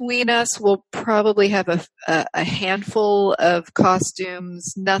between us, we'll probably have a handful of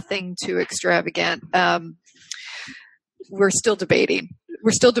costumes, nothing too extravagant. We're still debating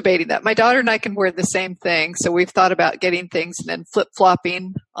that. My daughter and I can wear the same thing, so we've thought about getting things and then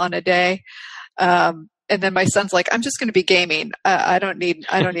flip-flopping on a day. And then my son's like, "I'm just going to be gaming. I don't need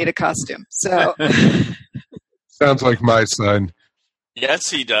a costume." So sounds like my son. Yes,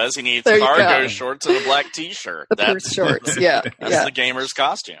 he does. He needs cargo shorts and a black T-shirt. That's shorts, yeah. That's the gamer's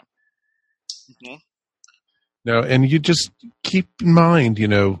costume. Mm-hmm. No, and you just keep in mind,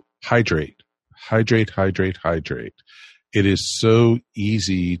 hydrate. It is so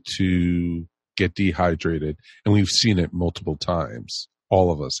easy to get dehydrated, and we've seen it multiple times.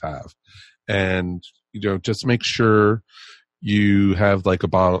 All of us have. And, just make sure you have like a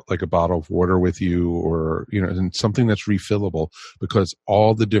bottle of water with you, or, and something that's refillable, because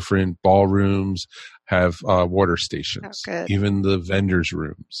all the different ballrooms have water stations. Oh, even the vendors'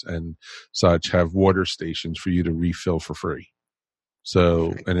 rooms and such have water stations for you to refill for free.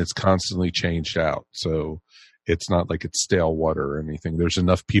 So, and it's constantly changed out. So it's not like it's stale water or anything. There's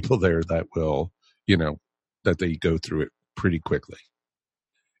enough people there that will, that they go through it pretty quickly.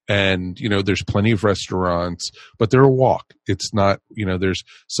 And, there's plenty of restaurants, but they're a walk. It's not, there's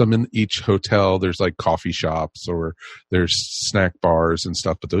some in each hotel. There's like coffee shops, or there's snack bars and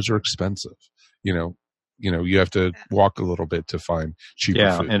stuff, but those are expensive. You have to walk a little bit to find cheaper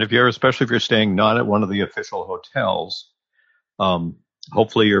food. And especially if you're staying not at one of the official hotels,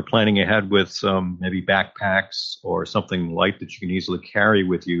 hopefully you're planning ahead with some maybe backpacks or something light that you can easily carry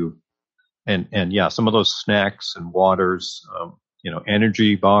with you. And some of those snacks and waters,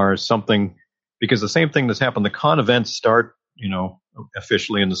 energy bars, something, because the same thing that's happened. The con events start,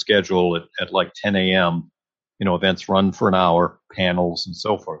 officially in the schedule at like 10 a.m. Events run for an hour, panels and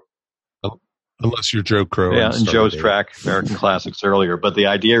so forth. Unless you're Joe Crow. Yeah, and Joe's track, American Classics earlier. But the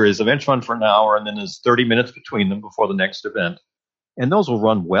idea is events run for an hour, and then there's 30 minutes between them before the next event. And those will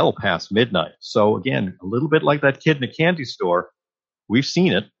run well past midnight. So again, a little bit like that kid in a candy store. We've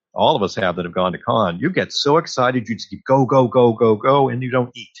seen it. all of us have that have gone to con, you get so excited, you just keep go, go, go, go, go, and you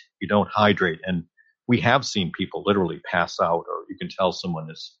don't eat. You don't hydrate. And we have seen people literally pass out, or you can tell someone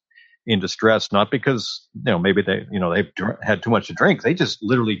is in distress, not because, maybe they've had too much to drink. They just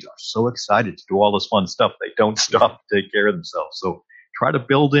literally are so excited to do all this fun stuff. They don't stop to take care of themselves. So try to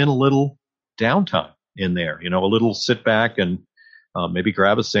build in a little downtime in there, a little sit back and maybe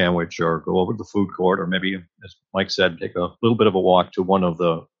grab a sandwich or go over to the food court, or maybe, as Mike said, take a little bit of a walk to one of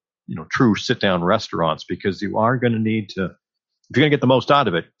the, true sit-down restaurants, because you are going to need to, if you're going to get the most out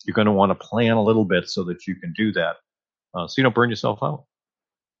of it, you're going to want to plan a little bit so that you can do that, so you don't burn yourself out.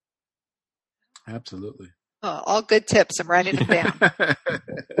 Absolutely. Oh, all good tips. I'm writing them down.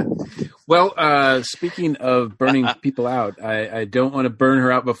 Well, speaking of burning people out, I don't want to burn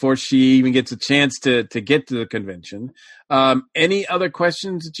her out before she even gets a chance to get to the convention. Any other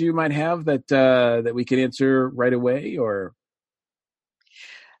questions that you might have that we can answer right away, or?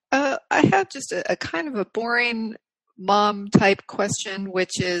 I have just a kind of a boring mom type question,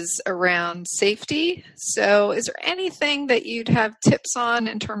 which is around safety. So is there anything that you'd have tips on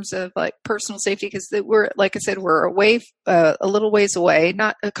in terms of like personal safety? Because we're, like I said, we're away, a little ways away,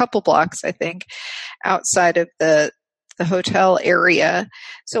 not a couple blocks, I think, outside of the hotel area.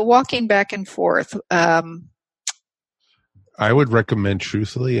 So walking back and forth. I would recommend,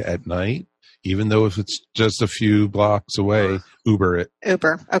 truthfully, at night, even though if it's just a few blocks away, Uber it.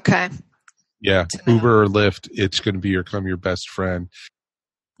 Uber. Okay. Yeah, Uber or Lyft, it's going to become your best friend.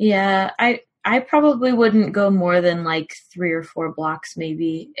 Yeah, I probably wouldn't go more than like 3 or 4 blocks,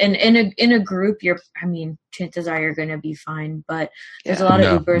 maybe. And in a group, chances are you're going to be fine. But there's a lot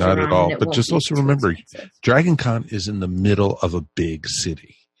of Ubers not around. at all. And it but won't just also remember, expensive. Dragon Con is in the middle of a big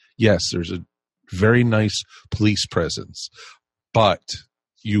city. Yes, there's a very nice police presence, but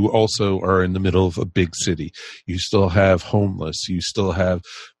you also are in the middle of a big city. You still have homeless. You still have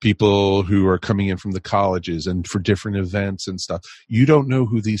people who are coming in from the colleges and for different events and stuff. You don't know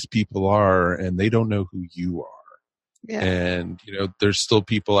who these people are, and they don't know who you are. Yeah. And, there's still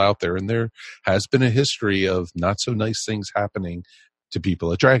people out there, and there has been a history of not so nice things happening to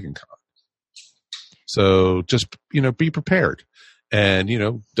people at Dragon Con. So just, be prepared.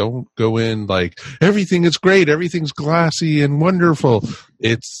 And, don't go in like everything is great. Everything's glassy and wonderful.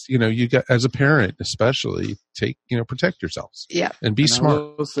 It's, you got, as a parent, especially, protect yourselves. Yeah. And be smart.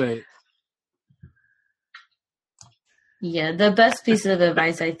 I will say. Yeah. The best piece of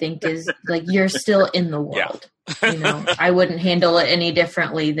advice, I think, is like, you're still in the world. Yeah. I wouldn't handle it any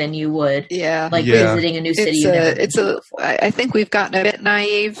differently than you would. Yeah. Visiting a new city. I think we've gotten a bit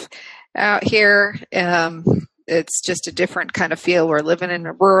naive out here. It's just a different kind of feel. We're living in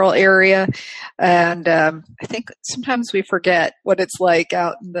a rural area, and I think sometimes we forget what it's like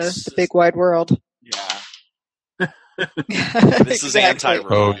out in the big wide world. Yeah. This is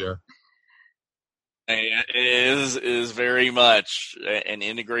anti-rural. Oh, yeah. It is very much an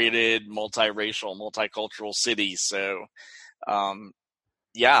integrated, multiracial, multicultural city. So,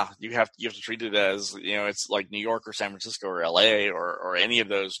 you have to treat it as, it's like New York or San Francisco or LA or any of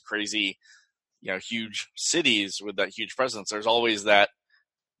those crazy, huge cities with that huge presence. There's always that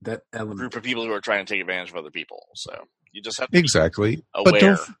element. Group of people who are trying to take advantage of other people. So you just have to be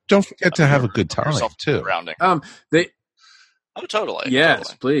aware. But don't forget to have a good time too. Totally. Yes,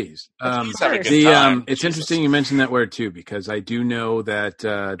 totally. Please. It's interesting you mentioned that word too, because I do know that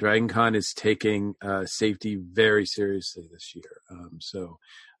Dragon Con is taking safety very seriously this year.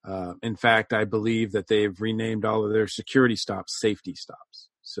 In fact, I believe that they've renamed all of their security stops safety stops.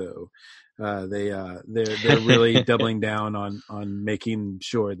 So they're really doubling down on making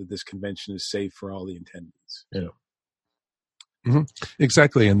sure that this convention is safe for all the attendees. Yeah. Mm-hmm.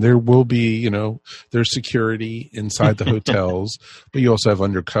 Exactly. And there will be, there's security inside the hotels, but you also have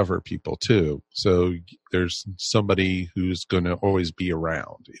undercover people too. So there's somebody who's going to always be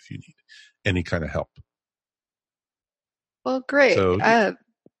around if you need any kind of help. Well, great. So,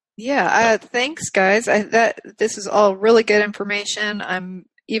 thanks guys. This is all really good information. I'm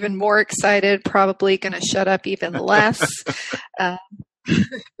even more excited, probably going to shut up even less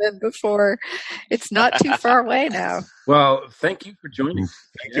than before. It's not too far away now. Well, thank you for joining.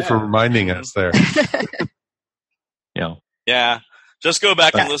 Thank you for reminding us there. Yeah. Just go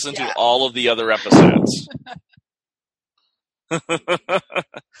back and listen to all of the other episodes.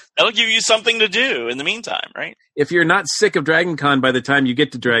 That'll give you something to do in the meantime, right? If you're not sick of Dragon Con by the time you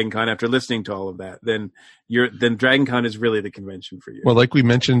get to Dragon Con after listening to all of that, then Dragon Con is really the convention for you. Well, like we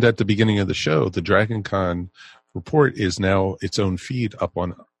mentioned at the beginning of the show, the Dragon Con report is now its own feed up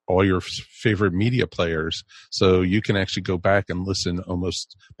on all your favorite media players. So you can actually go back and listen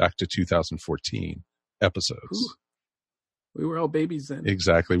almost back to 2014 episodes. Ooh. We were all babies then.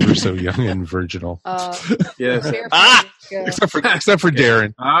 Exactly. We're so young and virginal. Yes. Except for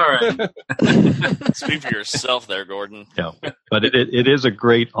Darren. All right. Speak for yourself there, Gordon. Yeah, but it is a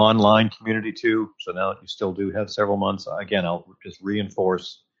great online community too. So now that you still do have several months, again, I'll just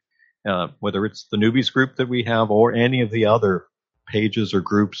reinforce whether it's the newbies group that we have or any of the other pages or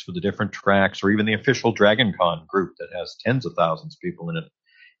groups for the different tracks, or even the official Dragon Con group that has tens of thousands of people in it.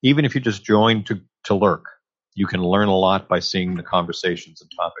 Even if you just join to lurk, you can learn a lot by seeing the conversations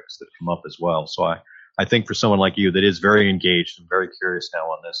and topics that come up as well. So I think for someone like you that is very engaged and very curious now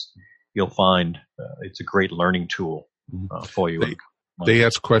on this, you'll find it's a great learning tool for you. They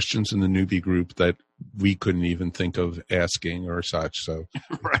ask questions in the newbie group that we couldn't even think of asking or such. So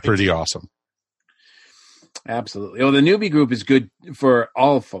Right. Pretty awesome. Absolutely. Well, the newbie group is good for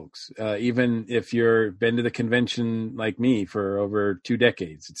all folks. Even if you're been to the convention like me for over 2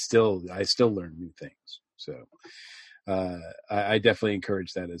 decades, I still learn new things. So I definitely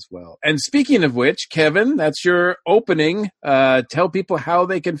encourage that as well. And speaking of which, Kevin, that's your opening. Tell people how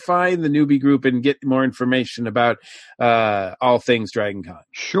they can find the newbie group and get more information about all things Dragon Con.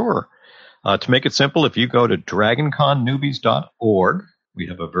 Sure. To make it simple, if you go to dragonconnewbies.org, we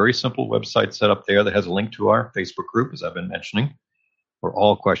have a very simple website set up there that has a link to our Facebook group, as I've been mentioning, where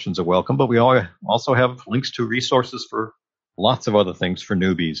all questions are welcome. But we also have links to resources for lots of other things for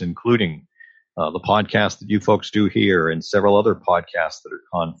newbies, including the podcast that you folks do here and several other podcasts that are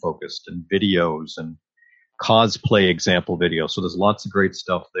con-focused, and videos and cosplay example videos. So there's lots of great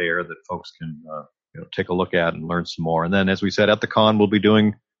stuff there that folks can take a look at and learn some more. And then, as we said, at the con, we'll be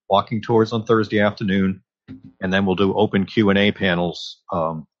doing walking tours on Thursday afternoon, and then we'll do open Q&A panels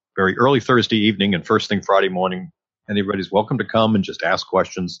very early Thursday evening and first thing Friday morning. Anybody's welcome to come and just ask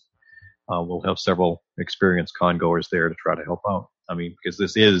questions. We'll have several experienced con goers there to try to help out. I mean,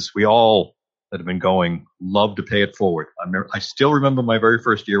 because we all that have been going love to pay it forward. I still remember my very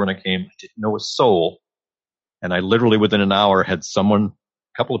first year when I came. I didn't know a soul, and I literally within an hour had a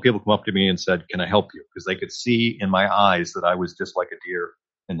couple of people come up to me and said, "Can I help you?" Because they could see in my eyes that I was just like a deer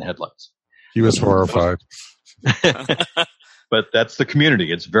in the headlights. He was horrified. But that's the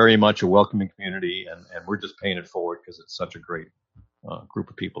community. It's very much a welcoming community, and we're just paying it forward because it's such a great group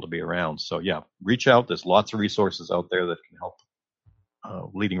of people to be around. So, yeah, reach out. There's lots of resources out there that can help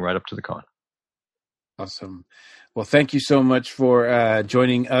leading right up to the con. Awesome. Well, thank you so much for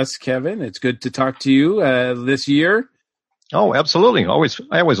joining us, Kevin. It's good to talk to you this year. Oh, absolutely. Always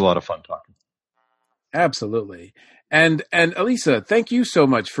a lot of fun talking. Absolutely. And Elisa, thank you so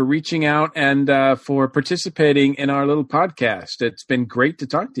much for reaching out and for participating in our little podcast. It's been great to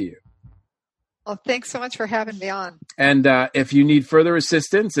talk to you. Well, thanks so much for having me on. And if you need further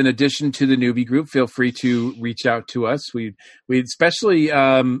assistance in addition to the newbie group, feel free to reach out to us. We especially,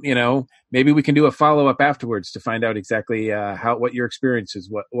 maybe we can do a follow-up afterwards to find out exactly what your experience is,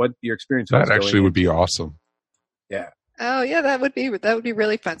 what your experience was. That actually would be awesome. Yeah. Oh yeah, that would be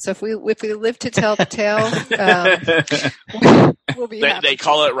really fun. So if we live to tell the tale, we'll be happy. They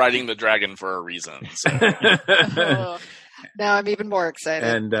call it riding the dragon for a reason. So. Now I'm even more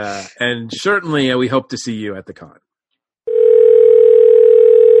excited. And certainly we hope to see you at the con.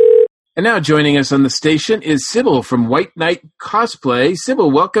 And now joining us on the station is Sybil from White Knight Cosplay.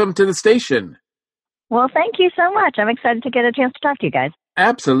 Sybil, welcome to the station. Well, thank you so much. I'm excited to get a chance to talk to you guys.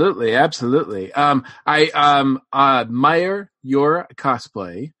 Absolutely. I admire your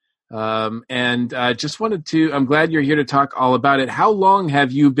cosplay, and just wanted to. I'm glad you're here to talk all about it. How long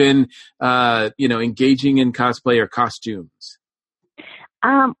have you been, engaging in cosplay or costumes?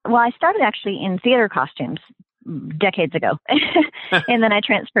 Well, I started actually in theater costumes decades ago, and then I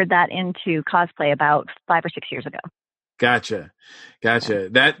transferred that into cosplay about 5 or 6 years ago. Gotcha.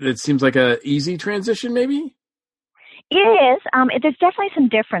 That seems like a easy transition, maybe. It is. There's definitely some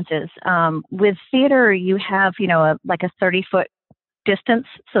differences. With theater, you have, a 30-foot distance,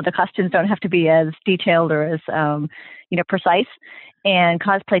 so the costumes don't have to be as detailed or as, precise. And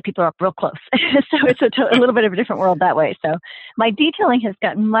cosplay, people are up real close. So it's a little bit of a different world that way. So my detailing has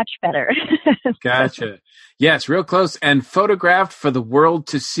gotten much better. Gotcha. Yes, real close and photographed for the world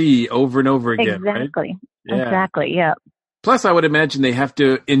to see over and over again. Exactly. Right? Yeah. Exactly. Yeah. Plus, I would imagine they have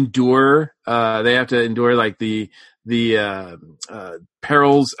to endure. Like the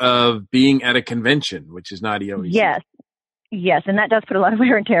perils of being at a convention, which is not easy. Yes, and that does put a lot of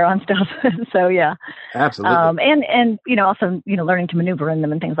wear and tear on stuff. So yeah, absolutely. And also learning to maneuver in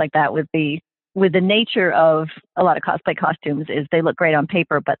them and things like that. With the nature of a lot of cosplay costumes, is they look great on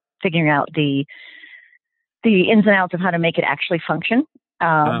paper, but figuring out the ins and outs of how to make it actually function.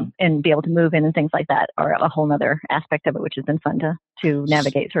 And be able to move in and things like that are a whole nother aspect of it, which has been fun to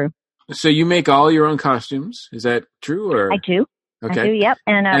navigate through. So you make all your own costumes? Is that true? Or I do. Okay. I do, yep.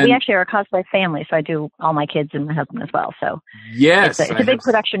 And we actually are a cosplay family, so I do all my kids and my husband as well. So yes, it's a big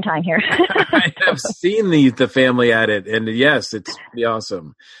production time here. I have seen the family at it, and yes, it's pretty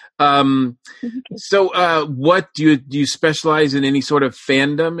awesome. So what do you specialize in any sort of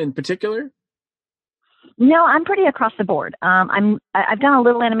fandom in particular? No, I'm pretty across the board. I've done a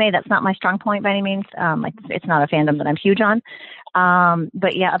little anime. That's not my strong point by any means. It's not a fandom that I'm huge on.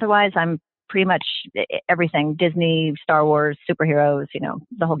 But yeah, otherwise I'm pretty much everything: Disney, Star Wars, superheroes,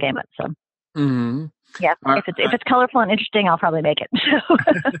 the whole gamut. So yeah, if it's colorful and interesting, I'll probably make it.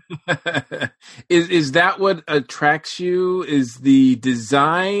 Is that what attracts you? Is the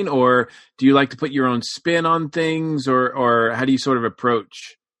design, or do you like to put your own spin on things, or how do you sort of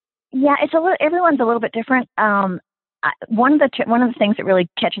approach? Yeah, everyone's a little bit different. One of the things that really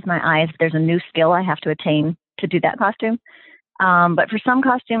catches my eye is if there's a new skill I have to attain to do that costume. But for some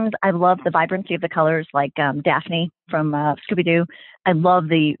costumes, I love the vibrancy of the colors, like Daphne from Scooby-Doo. I love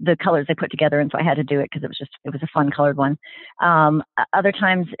the colors they put together, and so I had to do it because it was a fun colored one. Other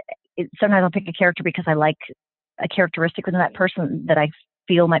times, sometimes I'll pick a character because I like a characteristic within that person that I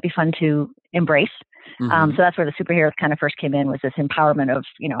feel might be fun to embrace. So that's where the superheroes kind of first came in, was this empowerment of,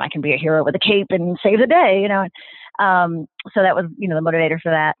 I can be a hero with a cape and save the day, So that was, the motivator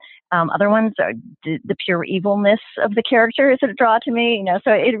for that. Other ones are the pure evilness of the character is a draw to me,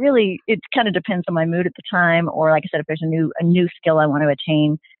 So it kind of depends on my mood at the time, or like I said, if there's a new skill I want to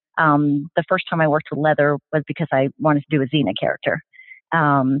attain. The first time I worked with leather was because I wanted to do a Xena character,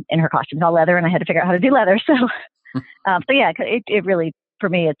 and her costume's all leather, and I had to figure out how to do leather. So, yeah, it really, for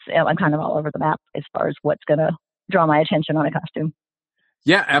me, I'm kind of all over the map as far as what's going to draw my attention on a costume.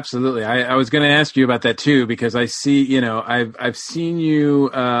 Yeah, absolutely. I was going to ask you about that too, because I see, I've seen you,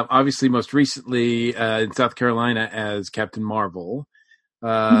 obviously most recently, in South Carolina as Captain Marvel.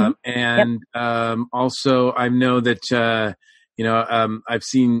 And, also I know that, I've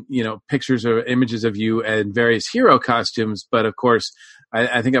seen, pictures or images of you in various hero costumes, but of course,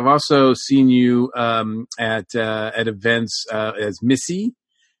 I think I've also seen you, at events, as Missy.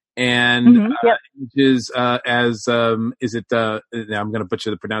 And images as is it now I'm going to butcher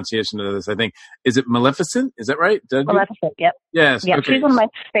the pronunciation of this. I think, is it Maleficent? Is that right? Maleficent. Yep. Yes. Yeah, okay. She's one of my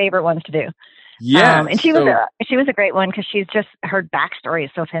favorite ones to do. Yeah, and she was a great one because she's just, her backstory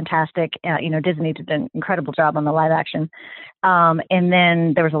is so fantastic. Disney did an incredible job on the live action, and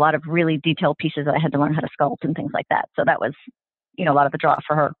then there was a lot of really detailed pieces that I had to learn how to sculpt and things like that. So that was, a lot of the draw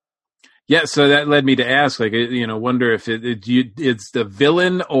for her. Yeah, so that led me to ask, wonder if it's the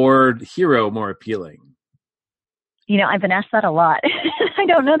villain or hero more appealing. I've been asked that a lot. I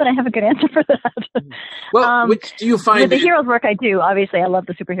don't know that I have a good answer for that. Well, which do you find? With the heroes work I do, obviously, I love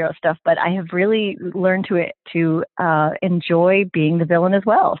the superhero stuff, but I have really learned to enjoy being the villain as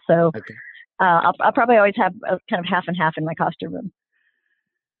well. So I'll probably always have a kind of half and half in my costume room.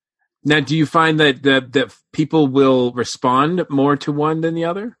 Now, do you find that people will respond more to one than the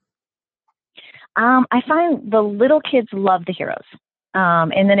other? I find the little kids love the heroes.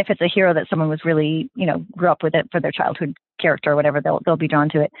 And then if it's a hero that someone was really, grew up with it for their childhood character or whatever, they'll be drawn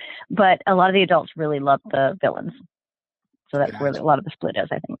to it. But a lot of the adults really love the villains. So that's where a lot of the split is,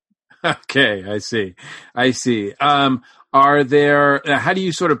 I think. Okay, I see. Are there, how do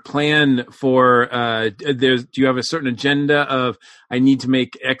you sort of plan for, do you have a certain agenda of, I need to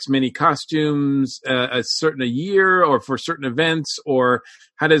make X many costumes, a year, or for certain events, or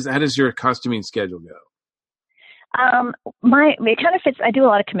how does your costuming schedule go? It kind of fits. I do a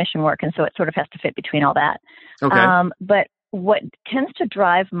lot of commission work, and so it sort of has to fit between all that. Okay. But what tends to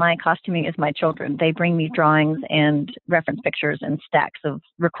drive my costuming is my children. They bring me drawings and reference pictures and stacks of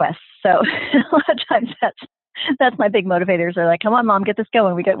requests. So a lot of times that's my big motivators. They're like, "Come on, Mom, get this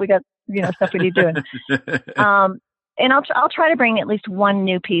going. We got stuff we need doing." And I'll try to bring at least one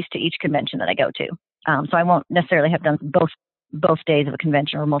new piece to each convention that I go to. So I won't necessarily have done both days of a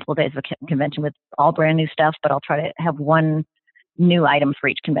convention or multiple days of a convention with all brand new stuff, but I'll try to have one new item for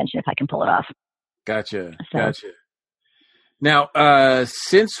each convention if I can pull it off. Gotcha. Now,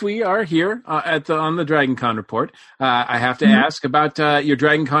 since we are here on the Dragon Con report, I have to ask about your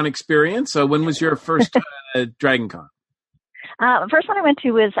Dragon Con experience. So when was your first Dragon Con? The first one I went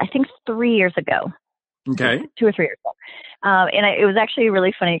to was, I think, 3 years ago. Okay. 2 or 3 years ago. It was actually a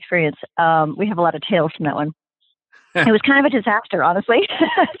really funny experience. We have a lot of tales from that one. It was kind of a disaster, honestly.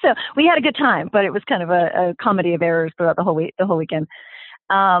 So we had a good time, but it was kind of a comedy of errors throughout the whole weekend.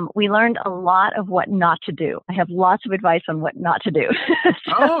 We learned a lot of what not to do. I have lots of advice on what not to do.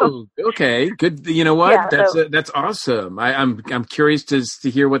 Okay, good. You know what? Yeah, that's awesome. I'm curious to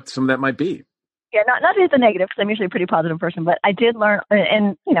hear what some of that might be. Yeah, not to hit the negative, because I'm usually a pretty positive person, but I did learn,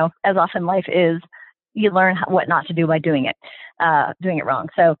 and as often life is, you learn what not to do by doing it wrong.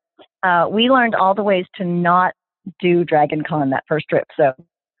 So we learned all the ways to not do Dragon Con that first trip. So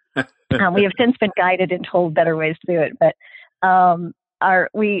we have since been guided and told better ways to do it. But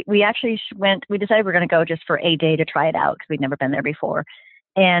we actually we decided we're going to go just for a day to try it out, because we'd never been there before.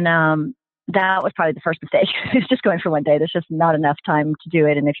 And that was probably the first mistake. It's just going for one day. There's just not enough time to do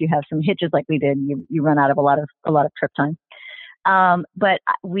it. And if you have some hitches like we did, you run out of a lot of trip time. But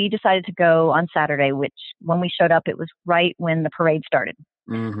we decided to go on Saturday, which when we showed up, it was right when the parade started.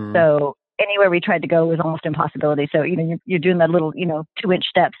 Mm-hmm. So anywhere we tried to go was almost impossibility. So, you're doing that little, 2-inch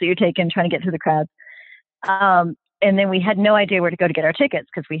steps that you're taking, trying to get through the crowds. And then we had no idea where to go to get our tickets,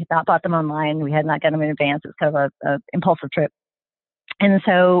 because we had not bought them online. We had not gotten them in advance. It was kind of a impulsive trip. And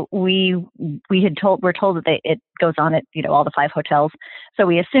so we're told that it goes on at, all the 5 hotels. So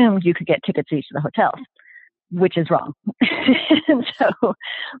we assumed you could get tickets to each of the hotels, which is wrong. And so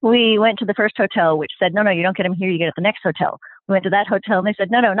we went to the first hotel, which said, no, you don't get them here. You get it at the next hotel. We went to that hotel and they said,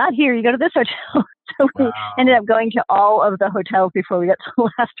 no, not here. You go to this hotel. So we ended up going to all of the hotels before we got to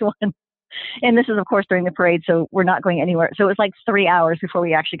the last one. And this is, of course, during the parade. So we're not going anywhere. So it was like 3 hours before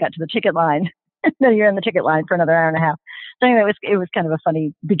we actually got to the ticket line. Then you're in the ticket line for another hour and a half. So anyway, it was kind of a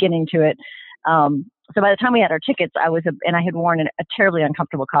funny beginning to it. So by the time we had our tickets, I had worn a terribly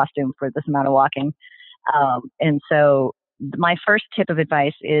uncomfortable costume for this amount of walking. And so my first tip of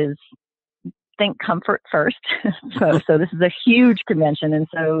advice is think comfort first. So this is a huge convention. And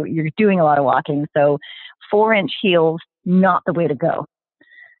so you're doing a lot of walking. So 4-inch heels, not the way to go.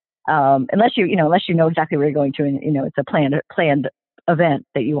 Unless you know exactly where you're going to, and, it's a planned event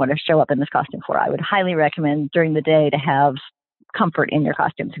that you want to show up in this costume for. I would highly recommend during the day to have comfort in your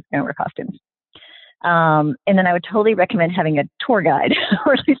costumes, if you're going to wear costumes. And then I would totally recommend having a tour guide,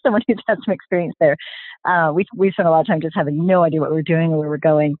 or at least someone who's had some experience there. We spent a lot of time just having no idea what we were doing or where we were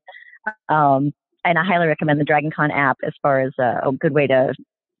going. And I highly recommend the Dragon Con app as far as a good way to,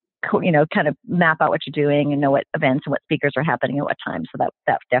 kind of map out what you're doing and know what events and what speakers are happening at what time. So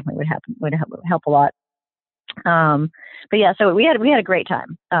that definitely would help a lot. But yeah, so we had a great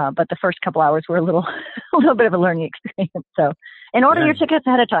time. But the first couple hours were a little bit of a learning experience. So, and order your tickets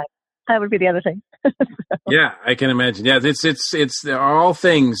ahead of time. That would be the other thing. Yeah, I can imagine. Yeah, it's there are all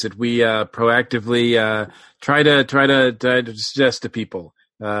things that we proactively try to suggest to people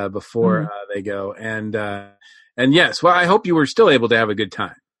before they go. And yes, well, I hope you were still able to have a good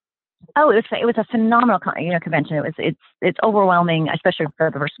time. Oh, it was a phenomenal convention. It's overwhelming, especially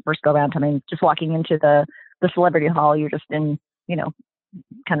for the first go around. I mean, just walking into the celebrity hall, you're just in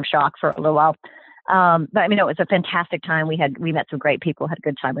kind of shock for a little while. But I mean, it was a fantastic time. We met some great people, had a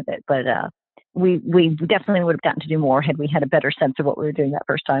good time with it. But we definitely would have gotten to do more had we had a better sense of what we were doing that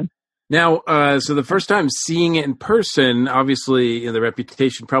first time. Now, so the first time seeing it in person, obviously the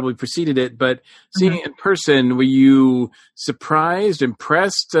reputation probably preceded it, but seeing it in person, were you surprised,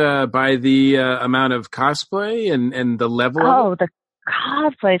 impressed by the amount of cosplay and the level? Oh, the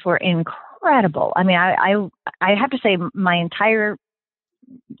cosplays were incredible. I mean, I have to say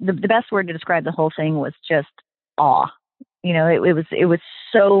the best word to describe the whole thing was just awe. It was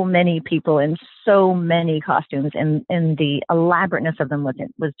so many people in so many costumes, and the elaborateness of them was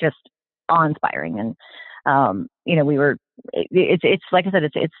just awe-inspiring. And it's like I said,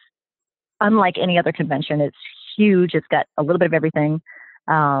 it's unlike any other convention. It's huge. It's got a little bit of everything.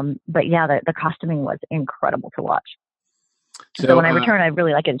 But yeah, the costuming was incredible to watch. So when I return, I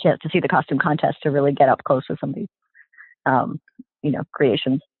really like a chance to see the costume contest, to really get up close with some of these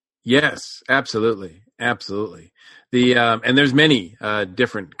creations. Yes, absolutely. And there's many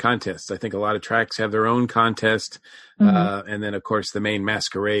different contests. I think a lot of tracks have their own contest, and then of course the main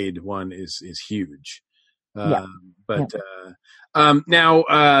masquerade one is huge. Now I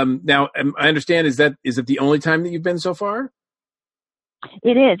understand, is it the only time that you've been so far?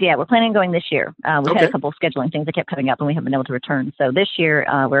 It is, yeah. We're planning on going this year. We've had a couple of scheduling things that kept coming up, and we haven't been able to return. So this year,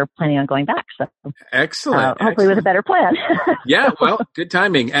 we're planning on going back. So excellent. Hopefully with a better plan. Yeah, well, good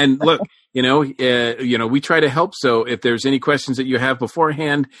timing. And look, we try to help. So if there's any questions that you have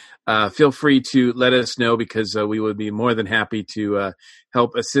beforehand, feel free to let us know, because we would be more than happy to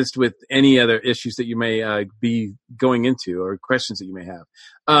help assist with any other issues that you may be going into, or questions that you may have.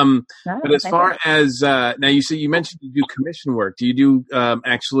 But as far as now, you mentioned you do commission work. Do you do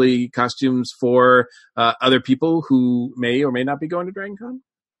actually costumes for other people who may or may not be going to Dragon Con?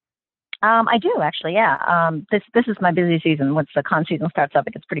 I do, actually, yeah. This is my busy season. Once the con season starts up,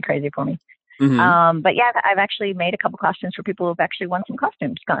 it gets pretty crazy for me. But yeah, I've actually made a couple costumes for people who've actually won some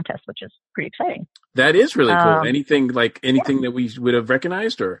costumes contests, which is pretty exciting. That is really cool. Anything that we would have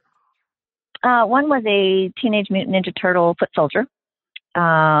recognized, or? One was a Teenage Mutant Ninja Turtle foot soldier.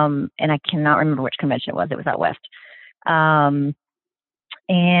 And I cannot remember which convention it was. It was out west. And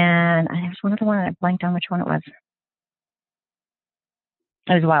there's one other one, and I blanked on which one it was.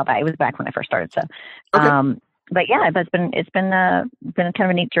 It was a while back. It was back when I first started. So, Okay. but yeah, it's been kind of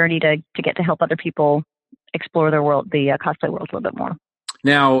a neat journey to get to help other people explore their world, the cosplay world, a little bit more.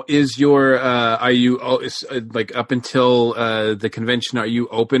 Now, is your are you like up until the convention? Are you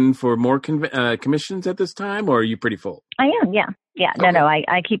open for more commissions at this time, or are you pretty full? I am, yeah. Okay. No,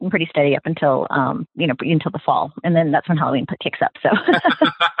 I keep them pretty steady up until until the fall, and then that's when Halloween kicks up. So,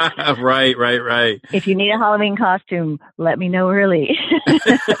 right. If you need a Halloween costume, let me know early.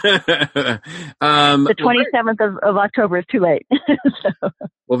 The 27th of October is too late. So.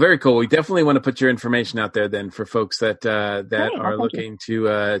 Well, very cool. We definitely want to put your information out there then for folks that are looking to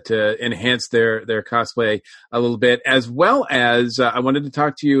enhance their cosplay a little bit, as well as I wanted to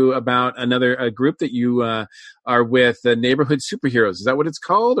talk to you about another group that you are with, Neighborhood Superheroes. Is that what it's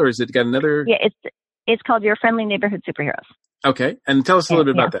called, or is it got another? Yeah, it's called Your Friendly Neighborhood Superheroes. Okay, and tell us a little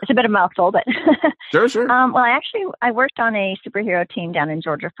bit about that. It's a bit of a mouthful, but Sure. Well, I worked on a superhero team down in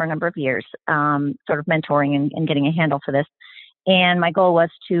Georgia for a number of years, sort of mentoring and getting a handle for this. And my goal was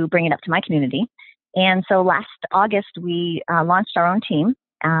to bring it up to my community. And so last August, we launched our own team,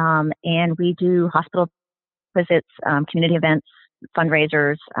 and we do hospital visits, community events,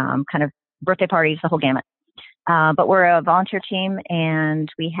 fundraisers, kind of birthday parties, the whole gamut. But we're a volunteer team, and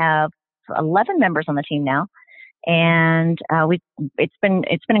we have 11 members on the team now. And it's been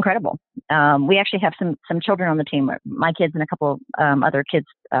incredible. We actually have some children on the team, my kids and a couple other kids'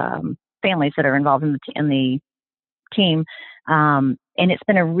 families that are involved in the team. And it's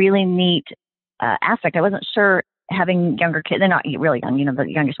been a really neat aspect. I wasn't sure having younger kids. They're not really young. The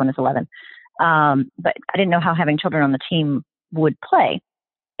youngest one is 11. But I didn't know how having children on the team would play.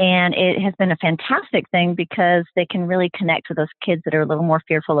 And it has been a fantastic thing because they can really connect with those kids that are a little more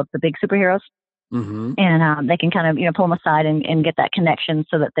fearful of the big superheroes. Mm-hmm. And they can kind of, pull them aside and get that connection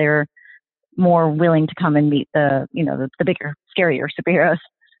so that they're more willing to come and meet the bigger, scarier superheroes.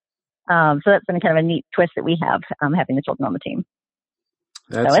 So that's been kind of a neat twist that we have, having the children on the team.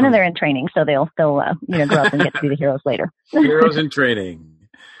 And then they're in training, so they'll grow up and get to be the heroes later. Heroes in training.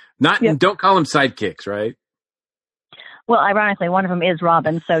 Don't call them sidekicks, right? Well, ironically, one of them is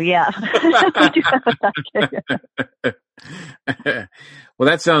Robin, so yeah. We do have a sidekick. Well,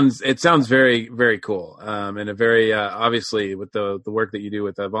 it sounds very, very cool. And a very, obviously with the work that you do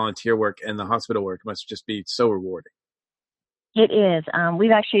with the volunteer work and the hospital work must just be so rewarding. It is.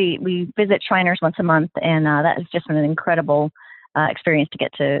 We visit Shriners once a month, and that has just been an incredible experience to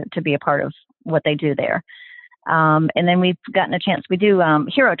get to be a part of what they do there. And then we've gotten a chance. We do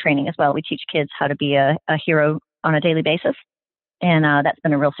hero training as well. We teach kids how to be a hero on a daily basis, and that's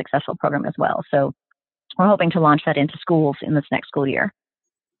been a real successful program as well. So we're hoping to launch that into schools in this next school year.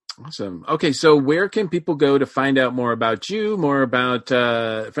 Awesome. Okay, so where can people go to find out more about you, more about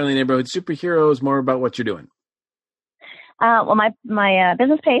Friendly Neighborhood Superheroes, more about what you're doing? Well, my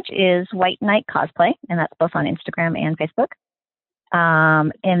business page is White Knight Cosplay, and that's both on Instagram and Facebook.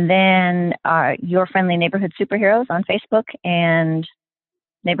 And then Your Friendly Neighborhood Superheroes on Facebook, and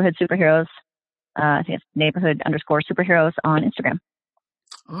Neighborhood Superheroes, I think it's neighborhood_superheroes on Instagram.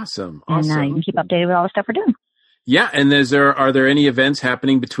 Awesome. And you can keep updated with all the stuff we're doing. Yeah, and are there any events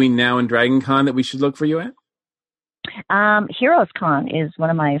happening between now and Dragon Con that we should look for you at? Heroes Con is one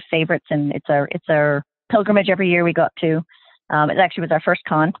of my favorites, and it's our pilgrimage every year we go up to. It actually was our first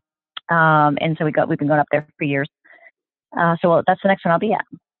con, and so we've been going up there for years. So that's the next one I'll be at.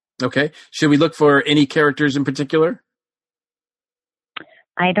 Okay. Should we look for any characters in particular?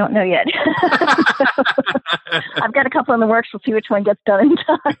 I don't know yet. I've got a couple in the works. We'll see which one gets done in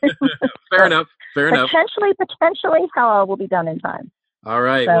time. Fair enough. Potentially, Hell will be done in time. All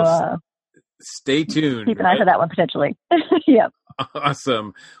right. So, well, stay tuned. Keep an eye for that one potentially. Yep.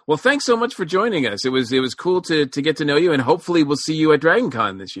 Awesome. Well, thanks so much for joining us. It was cool to get to know you, and hopefully we'll see you at Dragon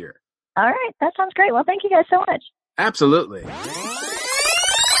Con this year. All right. That sounds great. Well, thank you guys so much. Absolutely.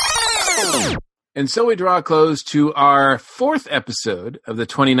 And so we draw a close to our fourth episode of the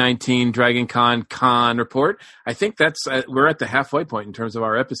 2019 Dragon Con Report. I think that's we're at the halfway point in terms of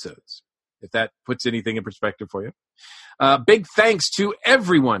our episodes, if that puts anything in perspective for you. Big thanks to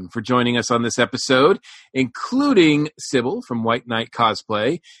everyone for joining us on this episode, including Sybil from White Knight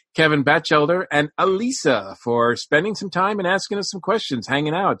Cosplay, Kevin Batchelder, and Elisa for spending some time and asking us some questions,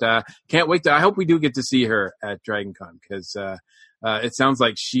 hanging out. Can't wait I hope we do get to see her at Dragon Con, because it sounds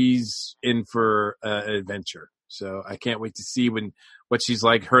like she's in for an adventure. So I can't wait to see what she's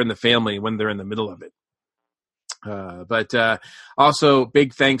like, her and the family, when they're in the middle of it. But also,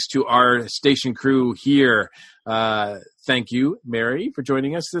 big thanks to our station crew here. Thank you, Mary, for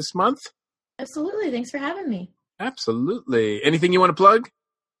joining us this month. Absolutely. Thanks for having me. Absolutely. Anything you want to plug?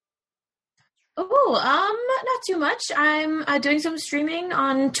 Not too much. I'm doing some streaming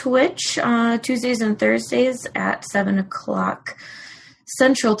on Twitch Tuesdays and Thursdays at 7:00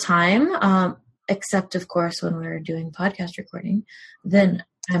 Central Time. Except, of course, when we're doing podcast recording, then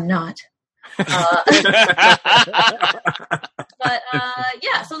I'm not.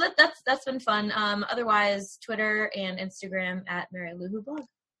 So that's been fun. Otherwise, Twitter and Instagram at Mary Lou Who Blog.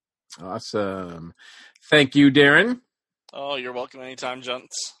 Awesome. Thank you, Darren. Oh, you're welcome anytime,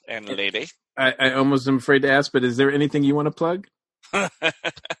 gents and lady. I almost am afraid to ask, but is there anything you want to plug?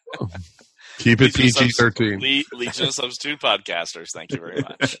 Keep it PG-13. Legion of Substitute Podcasters. Thank you very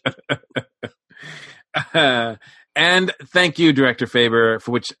much. And thank you, Director Faber,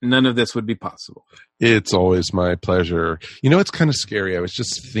 for which none of this would be possible. It's always my pleasure. You know, it's kind of scary. I was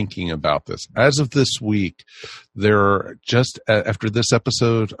just thinking about this. As of this week, there are just after this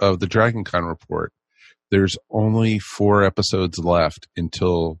episode of the Dragon Con Report, there's only 4 episodes left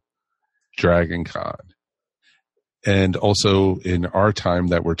until Dragon Con. And also in our time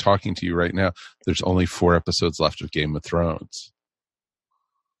that we're talking to you right now, there's only 4 episodes left of Game of Thrones.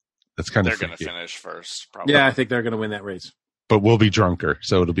 That's kind of They're going to finish first, probably. Yeah, I think they're going to win that race. But we'll be drunker,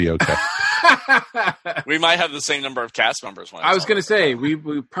 so it'll be okay. We might have the same number of cast members. I was going to say, we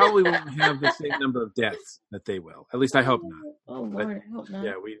probably won't have the same number of deaths that they will. At least I hope not. Oh, Lord, I hope not.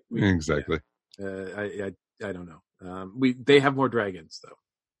 Yeah, we exactly. Yeah. I don't know. They have more dragons, though.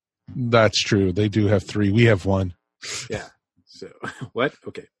 That's true. They do have 3. We have 1. Yeah. So what?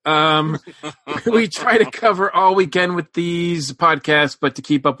 Okay. We try to cover all we can with these podcasts, but to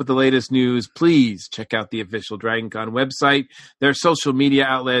keep up with the latest news, please check out the official DragonCon website. Their social media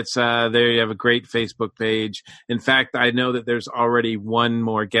outlets. There you have a great Facebook page. In fact, I know that there's already one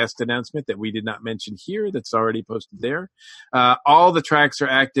more guest announcement that we did not mention here that's already posted there. All the tracks are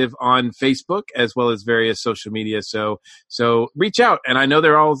active on Facebook as well as various social media. So reach out. And I know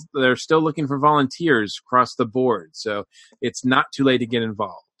they're still looking for volunteers across the board. So it's not too late to get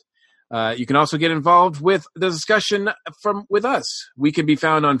involved. You can also get involved with the discussion with us. We can be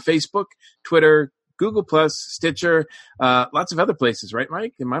found on Facebook, Twitter, Google+, Stitcher, lots of other places, right,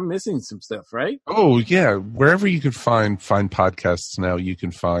 Mike? Am I missing some stuff, right? Oh, yeah. Wherever you can find podcasts now, you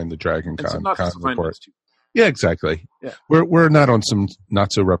can find the Dragon Con Report. Yeah, exactly. Yeah. We're not on some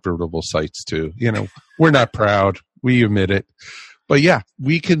not so reputable sites too. You know, we're not proud. We admit it. But yeah,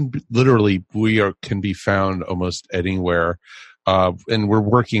 we can be found almost anywhere. And we're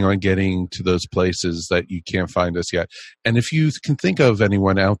working on getting to those places that you can't find us yet. And if you can think of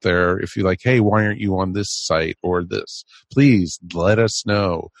anyone out there, if you're like, hey, why aren't you on this site or this? Please let us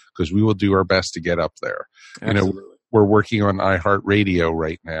know, because we will do our best to get up there. Absolutely. You know, we're working on iHeartRadio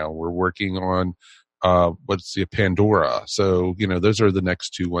right now. We're working on Pandora. So, you know, those are the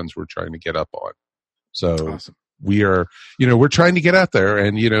next 2 ones we're trying to get up on. So awesome. We are, you know, we're trying to get out there,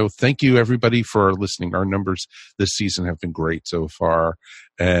 and, you know, thank you everybody for listening. Our numbers this season have been great so far.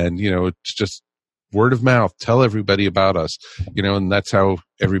 And, you know, it's just word of mouth. Tell everybody about us, you know, and that's how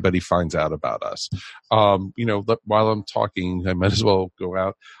everybody finds out about us. You know, while I'm talking, I might as well go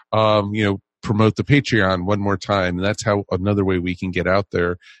out, you know, promote the Patreon one more time. And that's how another way we can get out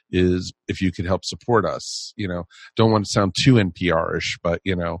there is if you could help support us. You know, don't want to sound too NPR-ish, but,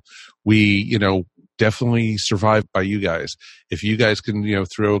 you know, we, you know, definitely survived by you guys. If you guys can, you know,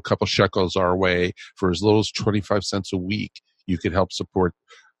 throw a couple shekels our way for as little as 25 cents a week, you could help support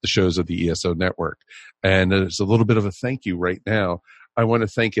the shows of the ESO network. And as a little bit of a thank you right now, I want to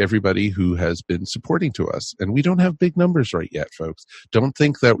thank everybody who has been supporting to us. And we don't have big numbers right yet, folks. Don't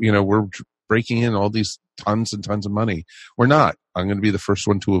think that, you know, we're breaking in all these tons and tons of money. We're not. I'm going to be the first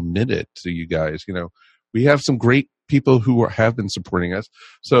one to admit it to you guys. You know, we have some great people who have been supporting us.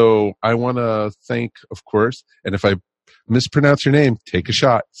 So I want to thank, of course, and if I mispronounce your name, take a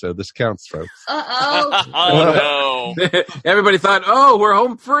shot. So this counts, folks. Oh, no. Everybody thought, oh, we're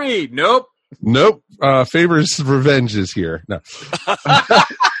home free. Nope. Faber's revenge is here. No.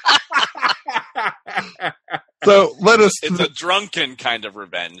 So let us. It's a drunken kind of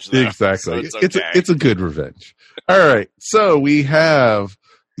revenge, though. Exactly. So it's okay. It's a good revenge. All right. So we have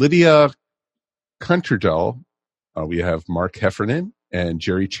Lydia Kunterdell. We have Mark Heffernan and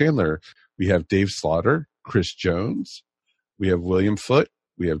Jerry Chandler. We have Dave Slaughter, Chris Jones. We have William Foote.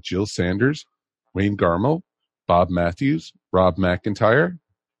 We have Jill Sanders, Wayne Garmel, Bob Matthews, Rob McIntyre,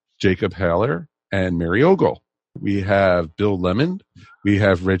 Jacob Haller, and Mary Ogle. We have Bill Lemon. We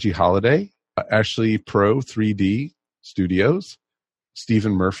have Reggie Holiday, Ashley Pro 3D Studios,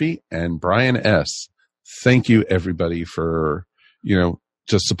 Stephen Murphy, and Brian S. thank you everybody for,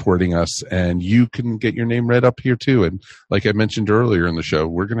 just supporting us, and you can get your name read up here too. And like I mentioned earlier in the show,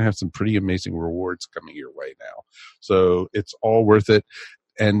 we're going to have some pretty amazing rewards coming your way now. So it's all worth it.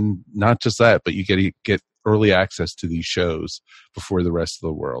 And not just that, but you get early access to these shows before the rest of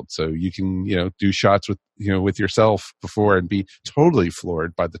the world. So you can, do shots with yourself before and be totally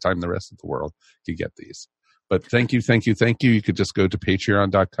floored by the time the rest of the world can get these. But thank you. You could just go to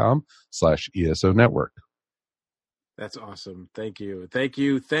patreon.com/ESO Network. That's awesome. Thank you.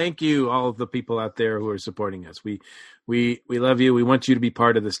 All of the people out there who are supporting us. We love you. We want you to be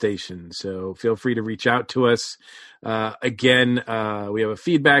part of the station. So feel free to reach out to us. Again, we have a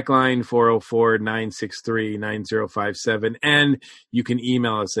feedback line, 404-963-9057. And you can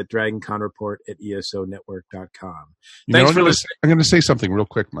email us at dragonconreport@esonetwork.com. Thanks for listening. I'm going to say something real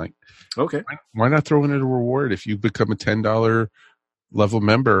quick, Mike. Okay. Why not throw in a reward? If you become a $10 level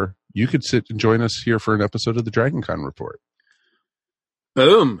member, you could sit and join us here for an episode of the Dragon Con Report.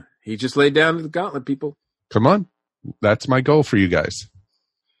 Boom. He just laid down the gauntlet, people. Come on. That's my goal for you guys.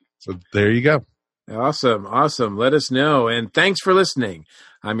 So there you go. Awesome. Let us know. And thanks for listening.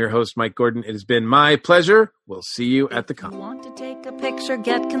 I'm your host, Mike Gordon. It has been my pleasure. We'll see you at the con. If you want to take a picture,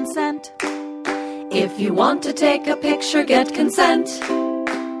 get consent. If you want to take a picture, get consent.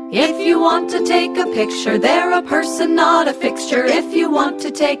 If you want to take a picture, they're a person, not a fixture. If you want to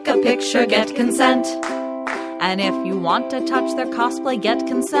take a picture, get consent. And if you want to touch their cosplay, get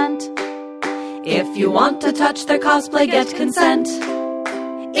consent. If you want to touch their cosplay, get consent.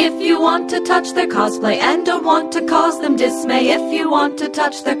 If you want to touch their cosplay and don't want to cause them dismay, if you want to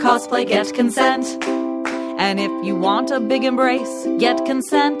touch their cosplay, get consent. And if you want a big embrace, get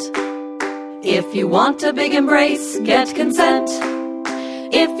consent. If you want a big embrace, get consent.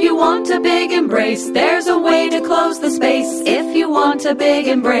 If you want a big embrace, there's a way to close the space. If you want a big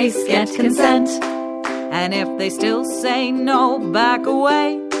embrace, get consent. And if they still say no, back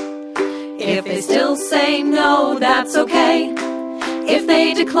away. If they still say no, that's okay. If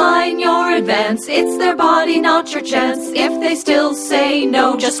they decline your advance, it's their body, not your chance. If they still say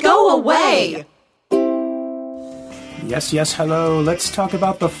no, just go away. Yes, hello. Let's talk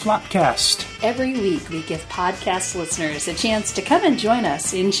about the Flopcast. Every week we give podcast listeners a chance to come and join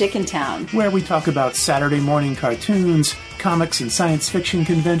us in Chickentown, where we talk about Saturday morning cartoons, comics and science fiction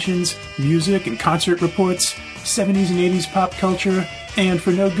conventions, music and concert reports, 70s and 80s pop culture, and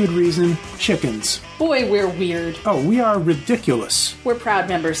for no good reason, chickens. Boy, we're weird. Oh, we are ridiculous. We're proud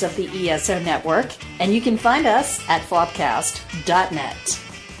members of the ESO Network, and you can find us at flopcast.net.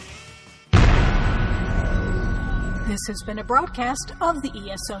 This has been a broadcast of the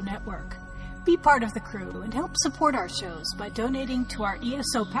ESO Network. Be part of the crew and help support our shows by donating to our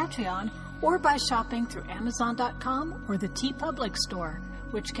ESO Patreon or by shopping through Amazon.com or the TeePublic store,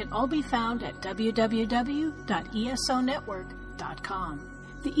 which can all be found at www.esonetwork.com.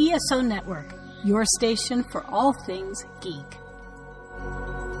 The ESO Network, your station for all things geek.